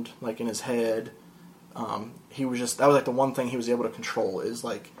around like in his head. That was like the one thing he was able to control is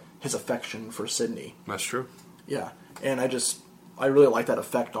like his affection for Sydney. That's true. Yeah, and I really like that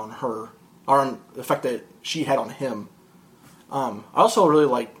effect on her, or on the effect that she had on him. I also really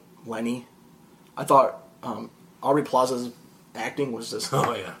like Lenny. I thought Aubrey Plaza's acting was just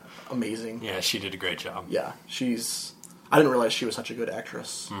amazing. Yeah, she did a great job. Yeah, I didn't realize she was such a good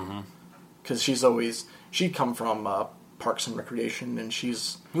actress. Because she'd come from Parks and Recreation, and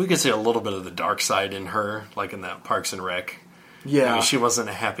we could see a little bit of the dark side in her, like in that Parks and Rec. Yeah. I mean, she wasn't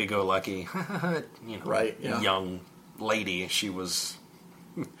a happy-go-lucky, right, yeah. young lady. She was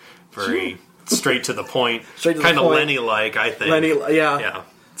very straight to the point. Straight to the kind of point. Lenny-like, I think. Lenny, yeah. Yeah.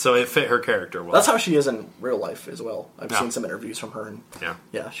 So it fit her character well. That's how she is in real life as well. I've seen some interviews from her, and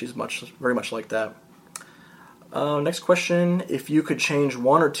yeah, she's very much like that. Next question: if you could change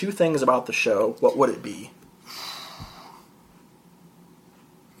one or two things about the show, what would it be?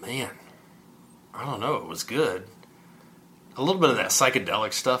 Man, I don't know. It was good. A little bit of that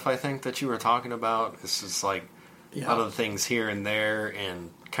psychedelic stuff, I think, that you were talking about. It's just like a lot of the things here and there,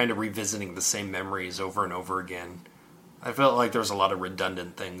 and kind of revisiting the same memories over and over again. I felt like there was a lot of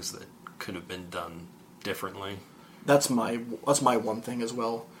redundant things that could have been done differently. That's my one thing as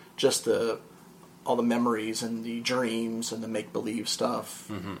well. Just all the memories and the dreams and the make-believe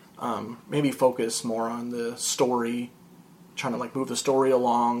stuff. Maybe focus more on the story, trying to like move the story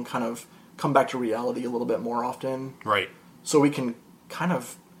along, kind of come back to reality a little bit more often. Right. So we can kind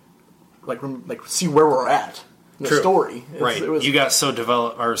of like see where we're at in the story. Right. You got so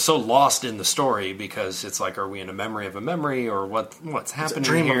lost in the story because it's like, are we in a memory of a memory, or what's happening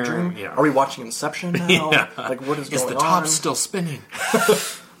dream here? of a dream? Yeah. Are we watching Inception now? Yeah. Like what is going on? Is the top still spinning?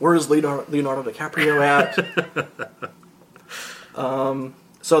 Where is Leonardo DiCaprio at?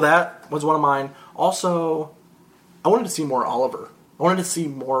 So that was one of mine. Also, I wanted to see more Oliver. I wanted to see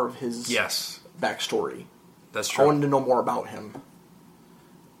more of his backstory. That's true. I wanted to know more about him.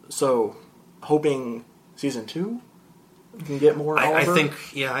 So, hoping season 2 we can get more Oliver.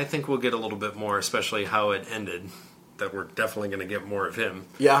 I think we'll get a little bit more, especially how it ended. That we're definitely going to get more of him.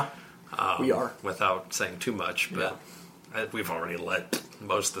 Yeah, we are. Without saying too much, but we've already let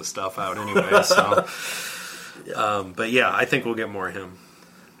most of the stuff out anyway. So, but yeah, I think we'll get more of him.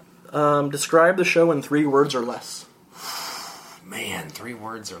 Describe the show in 3 words or less. Man, 3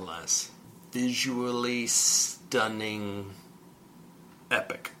 words or less. Visually stunning,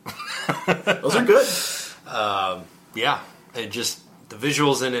 epic. Those are good. Yeah, it just the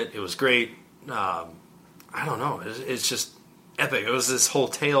visuals in it. It was great. I don't know. It's just epic. It was this whole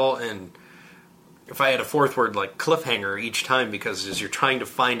tale, and if I had a 4th word, like cliffhanger each time, because as you're trying to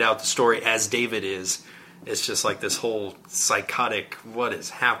find out the story as David is, it's just like this whole psychotic, what is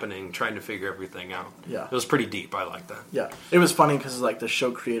happening, trying to figure everything out. Yeah, it was pretty deep. I like that. Yeah, it was funny because like the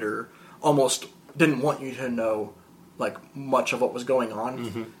show creator almost didn't want you to know like much of what was going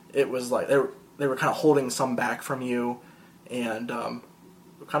on. It was like they were kind of holding some back from you, and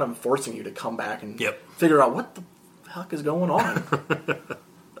kind of forcing you to come back and figure out what the heck is going on.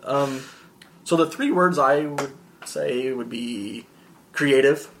 So the 3 words I would say would be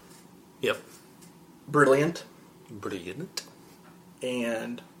creative, brilliant,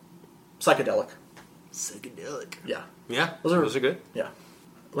 and psychedelic. Yeah, those are good. Yeah.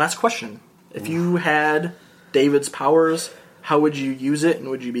 Last question: if you had David's powers, how would you use it, and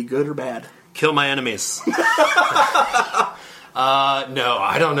would you be good or bad? Kill my enemies. No,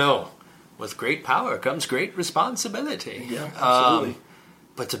 I don't know. With great power comes great responsibility. Yeah, absolutely.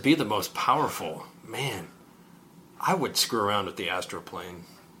 But to be the most powerful, man, I would screw around with the astroplane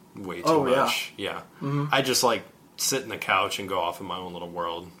way too much. Yeah. Mm-hmm. I just like sit in the couch and go off in my own little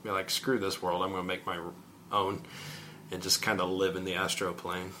world. Be like, screw this world, I'm going to make my own and just kind of live in the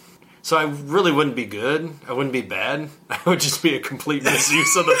astroplane. So I really wouldn't be good. I wouldn't be bad. I would just be a complete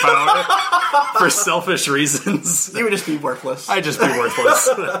misuse of the power for selfish reasons. You would just be worthless. I'd just be worthless.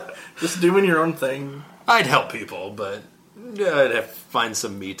 Just doing your own thing. I'd help people, but I'd have to find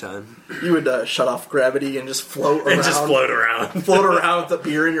some me time. You would shut off gravity and just float around. And just float around. Float around with the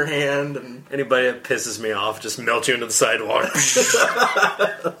beer in your hand. And anybody that pisses me off, just melt you into the sidewalk.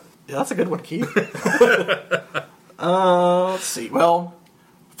 Yeah, that's a good one, Keith. Let's see. Well,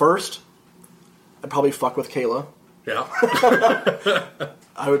 first, I'd probably fuck with Kayla. Yeah.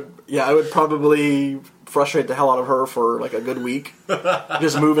 I would probably frustrate the hell out of her for like a good week.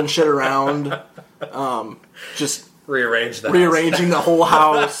 Just moving shit around. Just rearranging the whole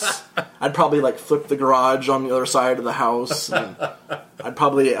house. I'd probably like flip the garage on the other side of the house. And I'd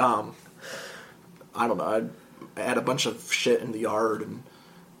probably, I don't know, I'd add a bunch of shit in the yard.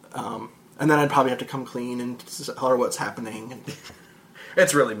 And then I'd probably have to come clean and tell her what's happening. And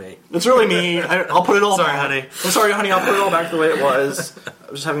it's really me. It's really me. I'll put it all back. Sorry, honey. I'm sorry, honey. I'll put it all back the way it was.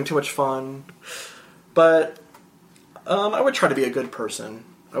 I was just having too much fun. But I would try to be a good person.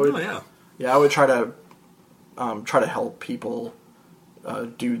 I would. Oh, yeah. Yeah, I would try to help people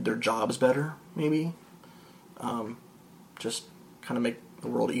do their jobs better. Maybe. Just kind of make the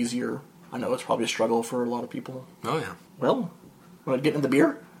world easier. I know it's probably a struggle for a lot of people. Oh yeah. Well, want to get into the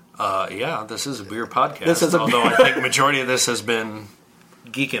beer? Yeah, this is a beer podcast. Although I think the majority of this has been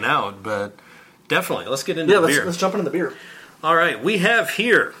geeking out, but definitely, let's get into the beer. Let's jump into the beer. All right, we have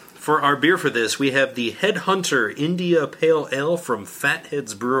here, for our beer for this, we have the Headhunter India Pale Ale from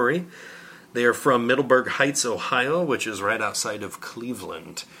Fatheads Brewery. They are from Middleburg Heights, Ohio, which is right outside of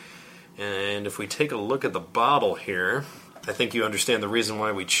Cleveland. And if we take a look at the bottle here, I think you understand the reason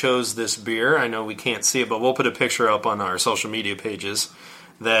why we chose this beer. I know we can't see it, but we'll put a picture up on our social media pages.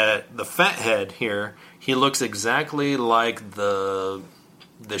 That the Fathead here, he looks exactly like the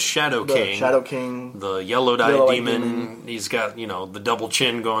Shadow King. Shadow King. The yellow-eyed demon. He's got, the double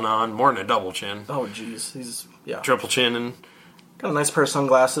chin going on. More than a double chin. Oh, jeez. He's, triple chin. And got a nice pair of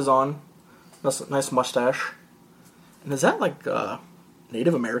sunglasses on. Nice mustache. And is that like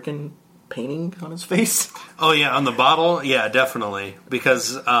Native American painting on his face? Oh, yeah, on the bottle? Yeah, definitely.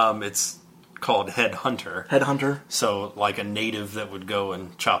 Because it's called Headhunter. Headhunter. So, like a native that would go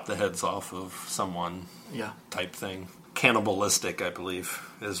and chop the heads off of someone. Yeah. Type thing. Cannibalistic, I believe,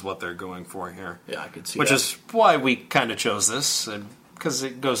 is what they're going for here. Yeah, I could see Which that. is why we kind of chose this, because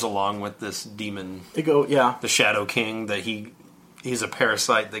it goes along with this demon. The Shadow King, that he's a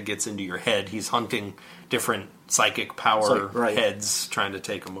parasite that gets into your head. He's hunting different psychic power heads, trying to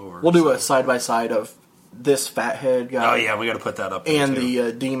take them over. We'll do a side-by-side of this Fathead guy. Oh, yeah, we got to put that up there, and too.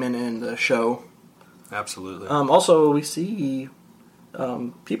 The demon in the show. Absolutely. Also, we see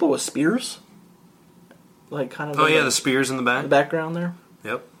people with spears. Like kind of. Oh, yeah, the spears in the back. The background there.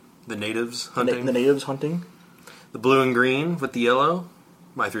 Yep. The natives hunting. The natives hunting. The blue and green with the yellow.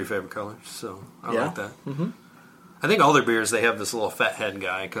 My 3 favorite colors, so I like that. Mm-hmm. I think all their beers, they have this little Fathead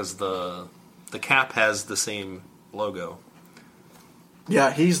guy, because the cap has the same logo.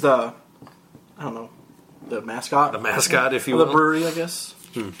 Yeah, he's the mascot. The mascot, if you will. The brewery, I guess.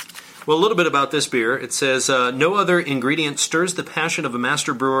 Well, a little bit about this beer. It says, no other ingredient stirs the passion of a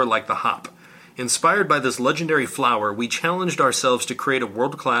master brewer like the hop. Inspired by this legendary flower, we challenged ourselves to create a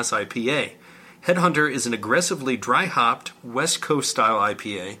world-class IPA. Headhunter is an aggressively dry-hopped, West Coast-style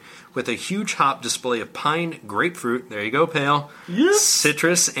IPA with a huge hop display of pine, grapefruit, there you go, Pale, yes,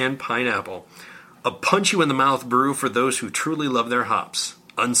 citrus, and pineapple. A punch-you-in-the-mouth brew for those who truly love their hops.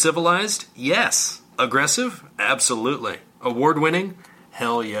 Uncivilized? Yes. Aggressive? Absolutely. Award-winning?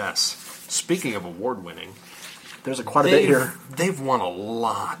 Hell yes. Speaking of award-winning, there's quite a bit here. They've won a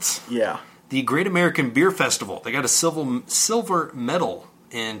lot. Yeah. The Great American Beer Festival, they got a silver medal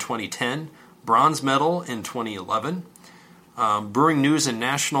in 2010, bronze medal in 2011, Brewing News and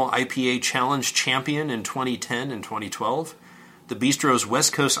National IPA Challenge champion in 2010 and 2012, the Bistro's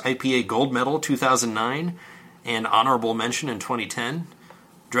West Coast IPA Gold Medal 2009, and honorable mention in 2010,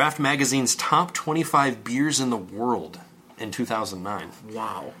 Draft Magazine's top 25 beers in the world in 2009.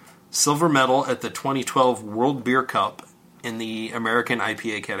 Wow. Silver medal at the 2012 World Beer Cup in the American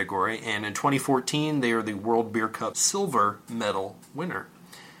IPA category, and in 2014 they are the World Beer Cup silver medal winner.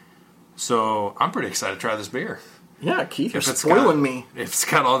 So I'm pretty excited to try this beer. Yeah, Keith, you're spoiling me. If it's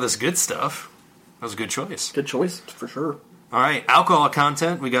got all this good stuff, that was a good choice. Good choice, for sure. All right, alcohol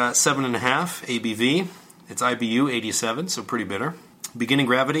content, we got 7.5 ABV. It's IBU 87, so pretty bitter. Beginning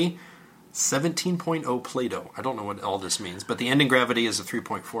gravity, 17.0 Plato. I don't know what all this means, but the ending gravity is a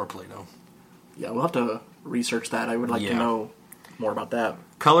 3.4 Plato. Yeah, we'll have to research that. I would like to know more about that.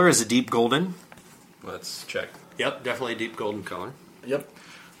 Color is a deep golden. Let's check. Yep, definitely a deep golden color. Yep.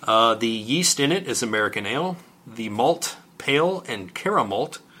 The yeast in it is American ale. The malt, pale and Cara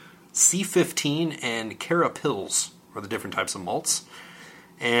malt, C15 and Cara Pils are the different types of malts.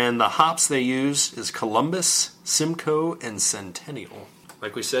 And the hops they use is Columbus, Simcoe, and Centennial.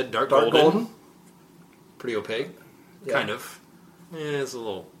 Like we said, dark golden. Pretty opaque. Yeah. Kind of. It's a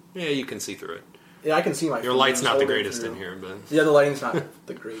little... Yeah, you can see through it. Yeah, I can see my... Your light's not the greatest in here, but... Yeah, the lighting's not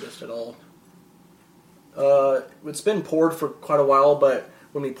the greatest at all. It's been poured for quite a while, but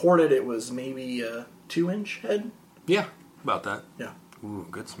when we poured it, it was maybe a 2-inch head. Yeah, about that. Yeah. Ooh,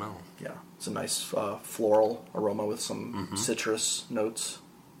 good smell. Yeah, it's a nice floral aroma with some citrus notes.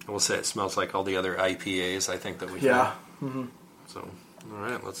 I will say it smells like all the other IPAs I think that we've had. Yeah. Mm-hmm. So, all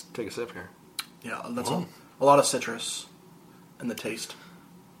right, let's take a sip here. Yeah, that's a lot of citrus in the taste.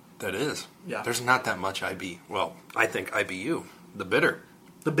 That is. Yeah. There's not that much Well, I think IBU, the bitter.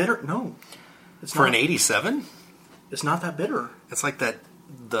 The bitter? No. It's For not, an 87? It's not that bitter. It's like that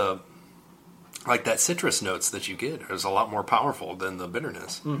citrus notes that you get is a lot more powerful than the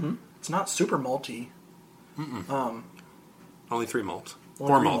bitterness. Mm-hmm. It's not super malty. Only 3 malts.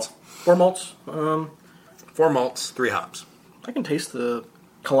 4 malts. 4 malts. 4 malts, 3 hops. I can taste the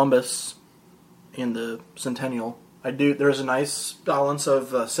Columbus and the Centennial. I do. There's a nice balance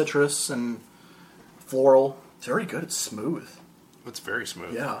of citrus and floral. It's very good. It's smooth. It's very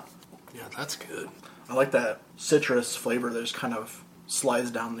smooth. Yeah. Yeah, that's good. I like that citrus flavor that just kind of slides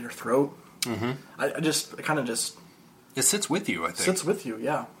down your throat. Mm-hmm. It kind of just... It sits with you, I think. Sits with you,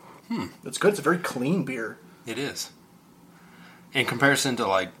 yeah. It's good. It's a very clean beer. It is. In comparison to,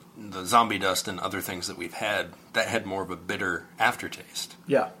 like, the Zombie Dust and other things that we've had, that had more of a bitter aftertaste.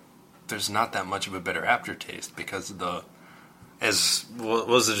 Yeah. There's not that much of a bitter aftertaste because what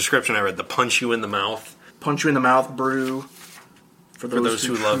was the description I read? The punch you in the mouth. Punch you in the mouth brew for those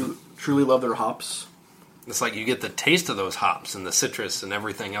who truly love their hops. It's like you get the taste of those hops and the citrus and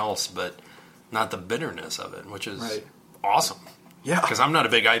everything else, but not the bitterness of it, which is awesome. Yeah. Because I'm not a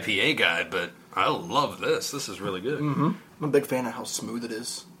big IPA guy, but I love this. This is really good. Mm-hmm. I'm a big fan of how smooth it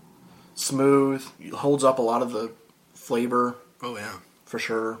is. Smooth. It holds up a lot of the flavor. Oh, yeah. For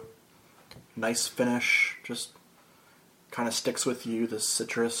sure. Nice finish. Just kind of sticks with you, the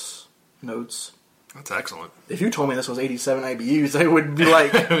citrus notes. That's excellent. If you told me this was 87 IBUs, I would be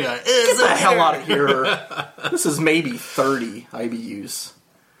like, get the hell out of here. This is maybe 30 IBUs.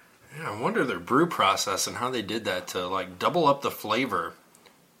 Yeah, I wonder their brew process and how they did that to like double up the flavor,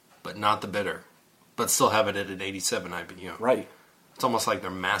 but not the bitter, but still have it at an 87 IBU. Right. It's almost like they're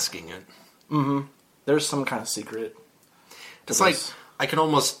masking it. Mm-hmm. There's some kind of secret. It's like I can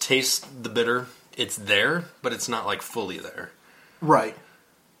almost taste the bitter. It's there, but it's not like fully there. Right.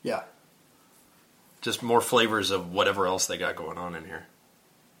 Yeah. Just more flavors of whatever else they got going on in here.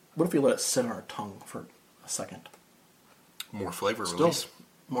 What if we let it sit on our tongue for a second? More flavor release.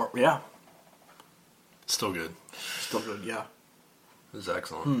 More, yeah. Still good. Still good, yeah. This is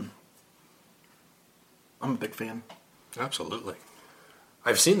excellent. I'm a big fan. Absolutely.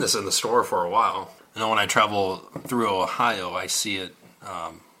 I've seen this in the store for a while. And then when I travel through Ohio, I see it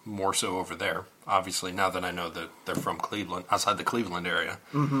more so over there. Obviously, now that I know that they're from Cleveland, outside the Cleveland area.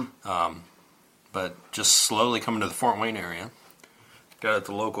 Mm-hmm. But just slowly coming to the Fort Wayne area. Got it at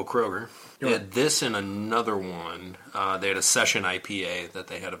the local Kroger. They had this and another one. They had a session IPA that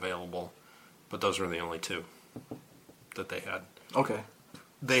they had available. But those were the only 2 that they had. Okay.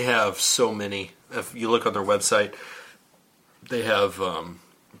 They have so many. If you look on their website, they have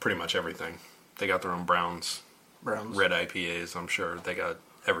pretty much everything. They got their own browns. Red IPAs, I'm sure. They got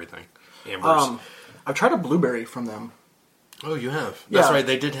everything. Ambers. I've tried a blueberry from them. Oh, you have? Yeah. That's right.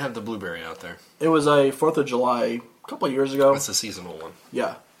 They did have the blueberry out there. It was a 4th of July a couple of years ago. That's a seasonal one.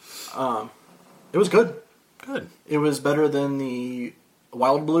 Yeah. It was good. Good. It was better than the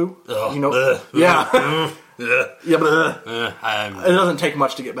Wild Blue. Ugh. You know? Yeah. Yeah, but it doesn't take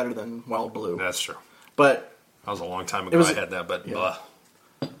much to get better than Wild Blue. That's true. But that was a long time ago I had that, but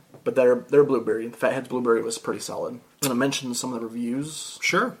But their blueberry, the Fatheads blueberry, was pretty solid. I'm going to mention some of the reviews.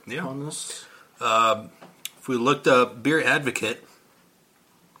 Sure, yeah. On this. If we looked up Beer Advocate,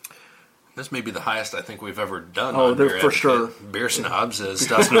 this may be the highest I think we've ever done. Oh, on Beer for Advocate. sure. Beer snobs, as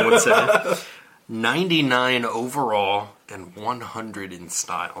Dustin would say. 99 overall and 100 in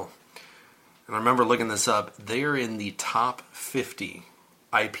style. And I remember looking this up. They are in the top 50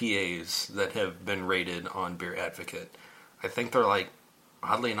 IPAs that have been rated on Beer Advocate. I think they're like,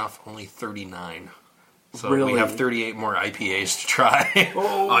 oddly enough, only 39. So Really? we have 38 more IPAs to try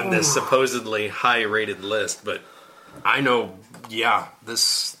on this supposedly high-rated list. But I know, yeah,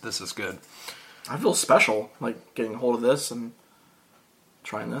 this is good. I feel special, like, getting a hold of this and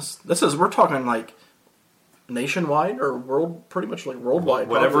trying this. We're talking, like, nationwide or pretty much, like, worldwide.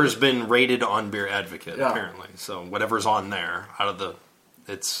 Whatever's been rated on Beer Advocate, Yeah. apparently. So whatever's on there,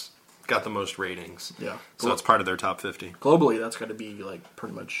 it's got the most ratings. Yeah. So it's part of their top 50. Globally, that's got to be, like,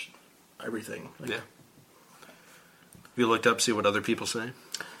 pretty much everything. Like, Yeah. You looked up, see what other people say?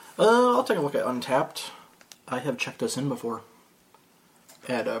 I'll take a look at Untapped. I have checked this in before.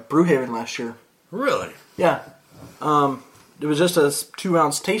 At Brewhaven last year. Really? Yeah. It was just a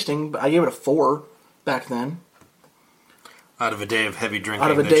 2-ounce tasting, but I gave it a 4 back then. Out of a day of heavy drinking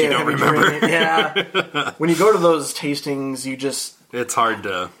Out of a that day you of don't heavy remember. drinking. Yeah. When you go to those tastings, It's hard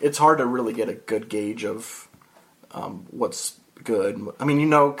to... it's hard to really get a good gauge of what's good. I mean, you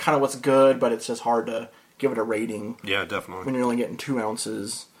know kind of what's good, but it's just hard to give it a rating Yeah, definitely. when you're only getting 2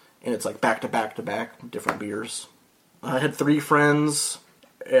 ounces, and it's like back to back to back, different beers. I had 3 friends,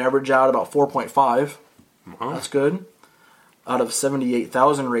 average out about 4.5. Oh, That's good. Out of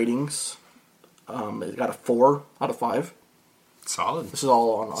 78,000 ratings, it got a 4 out of 5. solid. This is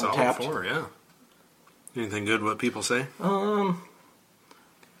all on Solid Untapped. 4, yeah. Anything good what people say? Not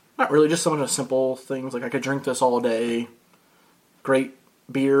really, just some of the simple things. Like, I could drink this all day. Great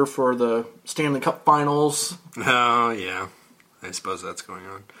beer for the Stanley Cup Finals. Oh, yeah. I suppose that's going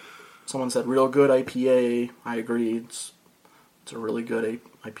on. Someone said real good IPA. I agree. It's a really good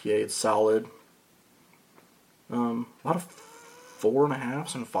IPA. It's solid. A lot of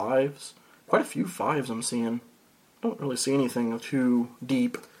 4.5s and 5s. Quite a few 5s I'm seeing. Don't really see anything too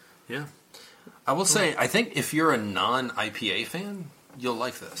deep. Yeah. I will say, I think if you're a non-IPA fan, you'll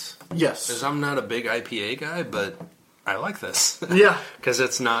like this. Yes. Because I'm not a big IPA guy, but I like this. Yeah. Because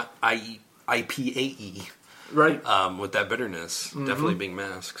it's not IPA-y Right. with that bitterness definitely being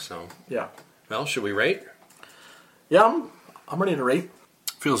masked. So, Yeah. well, should we rate? Yeah, I'm ready to rate.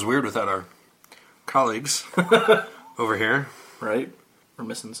 Feels weird without our colleagues over here. Right. We're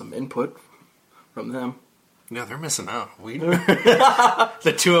missing some input from them. Yeah, they're missing out.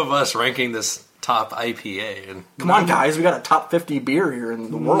 The two of us ranking this top IPA, and Come on, guys. We got a top 50 beer here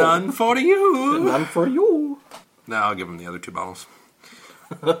in the world. none for you. None for you. Now I'll give them the other 2 bottles.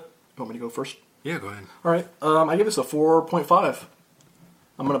 You want me to go first? Yeah, go ahead. All right. I give this a 4.5.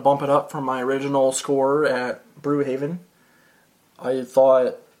 I'm going to bump it up from my original score at Brewhaven. I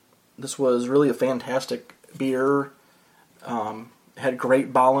thought this was really a fantastic beer. It had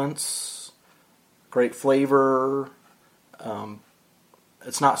great balance, great flavor.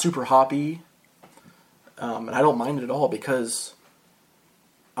 It's not super hoppy. And I don't mind it at all because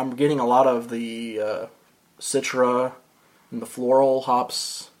I'm getting a lot of the Citra and the floral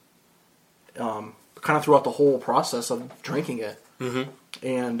hops kind of throughout the whole process of drinking it. Mm-hmm.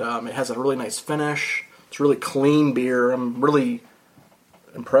 And it has a really nice finish. It's a really clean beer. I'm really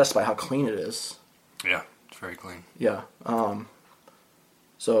impressed by how clean it is. Yeah, it's very clean. Yeah.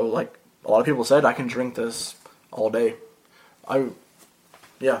 So, like a lot of people said, I can drink this all day. I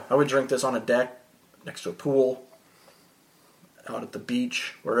would drink this on a deck, next to a pool, out at the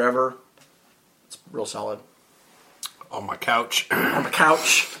beach, wherever. It's real solid. On my couch. On the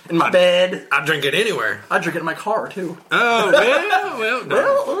couch, in my bed. I'd drink it anywhere. I drink it in my car, too. Oh,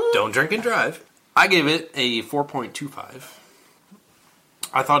 well, don't drink and drive. I gave it a 4.25.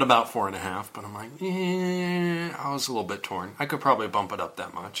 I thought about 4.5, but I'm like, I was a little bit torn. I could probably bump it up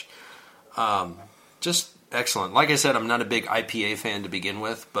that much. Just excellent. Like I said, I'm not a big IPA fan to begin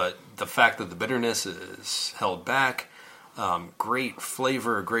with, but the fact that the bitterness is held back, great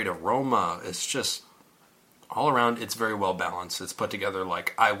flavor, great aroma, it's just all around, it's very well balanced. It's put together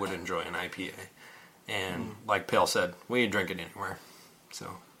like I would enjoy an IPA. And like Pale said, we can drink it anywhere.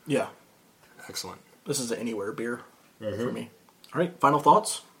 So, Yeah. excellent. This is an anywhere beer for me. All right, final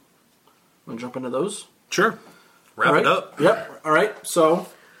thoughts? Want to jump into those? Sure. Wrap All right. it up. Yep. All right, so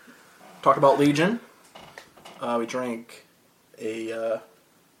talk about Legion. We drank a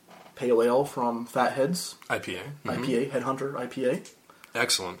pale ale from Fatheads. IPA. IPA, Headhunter IPA.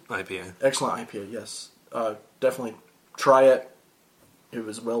 Excellent IPA. Excellent IPA, yes. Definitely try it. It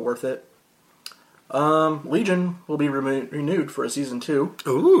was well worth it. Legion will be renewed for a season 2.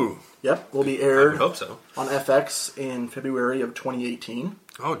 Ooh. Yep, will be I aired would hope so. on FX in February of 2018.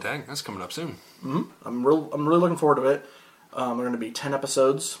 Oh, dang. That's coming up soon. I'm really looking forward to it. They're going to be 10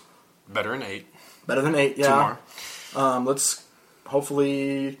 episodes. Better than 8. Better than 8, 2 yeah. more. Let's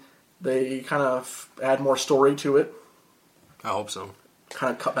hopefully they kind of add more story to it. I hope so.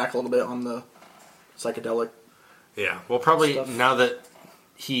 Kind of cut back a little bit on the psychedelic Yeah, well, probably stuff. now that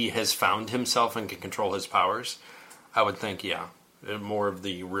he has found himself and can control his powers, I would think, more of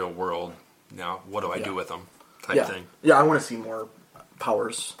the real world. Now, what do I do with them? Type thing. Yeah, I want to see more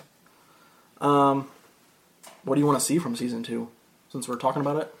powers. What do you want to see from season 2? Since we're talking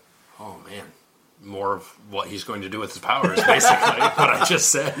about it. Oh man, more of what he's going to do with his powers, basically. What I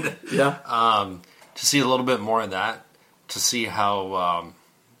just said. Yeah. To see a little bit more of that. To see how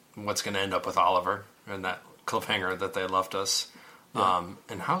what's going to end up with Oliver and that cliffhanger that they left us. Yeah.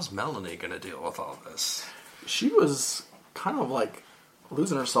 And how's Melanie going to deal with all this? She was kind of like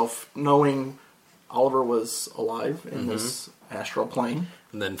losing herself, knowing Oliver was alive in this astral plane.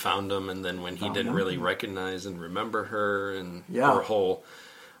 And then found him, and then when he didn't really recognize and remember her, and her whole...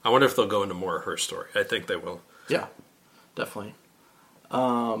 I wonder if they'll go into more of her story. I think they will. Yeah, definitely.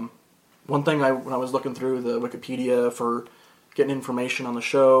 One thing, when I was looking through the Wikipedia for getting information on the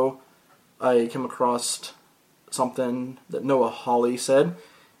show, I came across something that Noah Hawley said.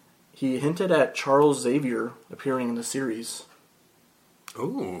 He hinted at Charles Xavier appearing in the series.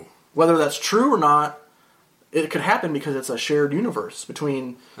 Ooh. Whether that's true or not, it could happen because it's a shared universe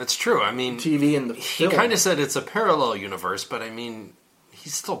between That's true. I mean, TV and the he film. kind of said it's a parallel universe, but I mean,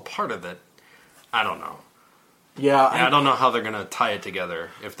 he's still part of it. I don't know. Yeah, I don't know how they're going to tie it together,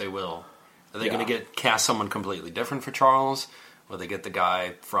 if they will. Are they going to cast someone completely different for Charles? Will they get the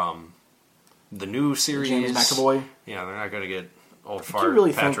guy from the new series? James McAvoy. Yeah, they're not going to get old Do fart you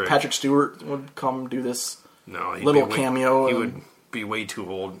really Patrick. think Patrick Stewart would come do this No, he'd little be cameo? He and- would be way too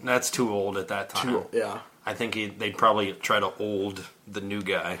old. That's too old at that time. Yeah. I think they'd probably try to old the new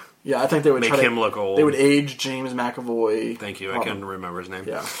guy. Yeah, I think they would Make try him to, look old. They would age James McAvoy. Thank you. I couldn't remember his name.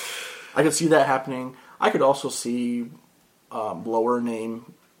 Yeah, I could see that happening. I could also see lower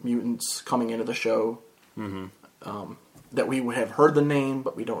name mutants coming into the show. That we would have heard the name,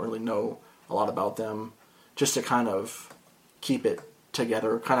 but we don't really know a lot about them. Just to kind of keep it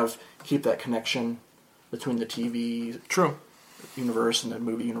together, kind of keep that connection between the TV True. universe and the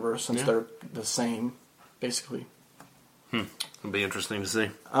movie universe, since they're the same, basically. It'll be interesting to see.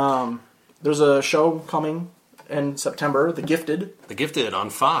 There's a show coming in September, The Gifted, The Gifted on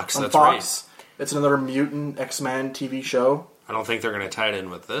Fox. on That's Fox. It's another mutant X-Men TV show. right. I don't think they're going to tie it in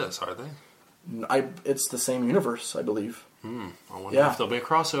with this, are they? It's the same universe, I believe. I wonder Yeah. if there'll be a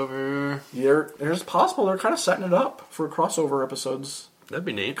crossover. There's possible they're kind of setting it up for crossover episodes. That'd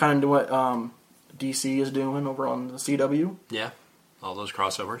be neat. Kind of what DC is doing over on the CW. Yeah. All those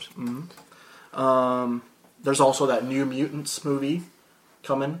crossovers. There's also that New Mutants movie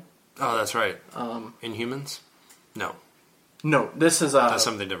coming. Oh, that's right. Inhumans? No. No, this is That's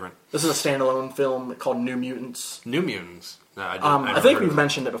something different. this is a standalone film called New Mutants. New Mutants. No, I I never think heard we've of it.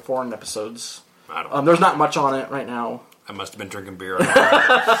 mentioned it before in episodes. I don't know. There's not much on it right now. I must have been drinking beer.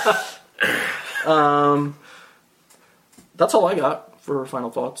 That's all I got for final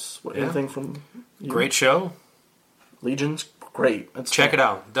thoughts. Yeah. Anything from you? Great show. Legion's great. Check it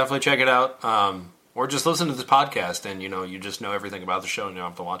out. Definitely check it out. Or just listen to this podcast and, you just know everything about the show and you don't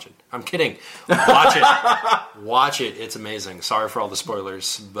have to watch it. I'm kidding. Watch it. Watch it. It's amazing. Sorry for all the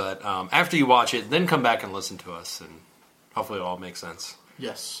spoilers. But after you watch it, then come back and listen to us. And hopefully it all makes sense.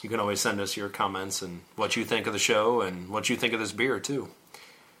 Yes. You can always send us your comments and what you think of the show and what you think of this beer, too.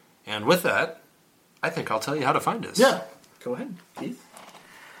 And with that, I think I'll tell you how to find us. Yeah. Go ahead, Keith.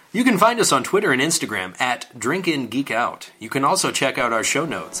 You can find us on Twitter and Instagram at DrinkInGeekOut. You can also check out our show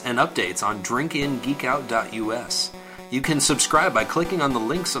notes and updates on drinkingeekout.us. You can subscribe by clicking on the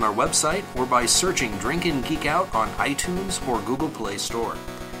links on our website or by searching Drinkin' Geek Out on iTunes or Google Play Store.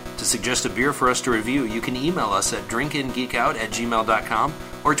 To suggest a beer for us to review, you can email us at drinkingeekout@gmail.com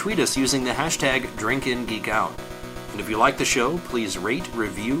or tweet us using the hashtag DrinkinGeekOut. And if you like the show, please rate,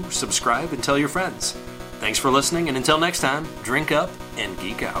 review, subscribe, and tell your friends. Thanks for listening, and until next time, drink up and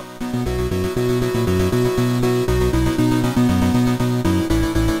geek out.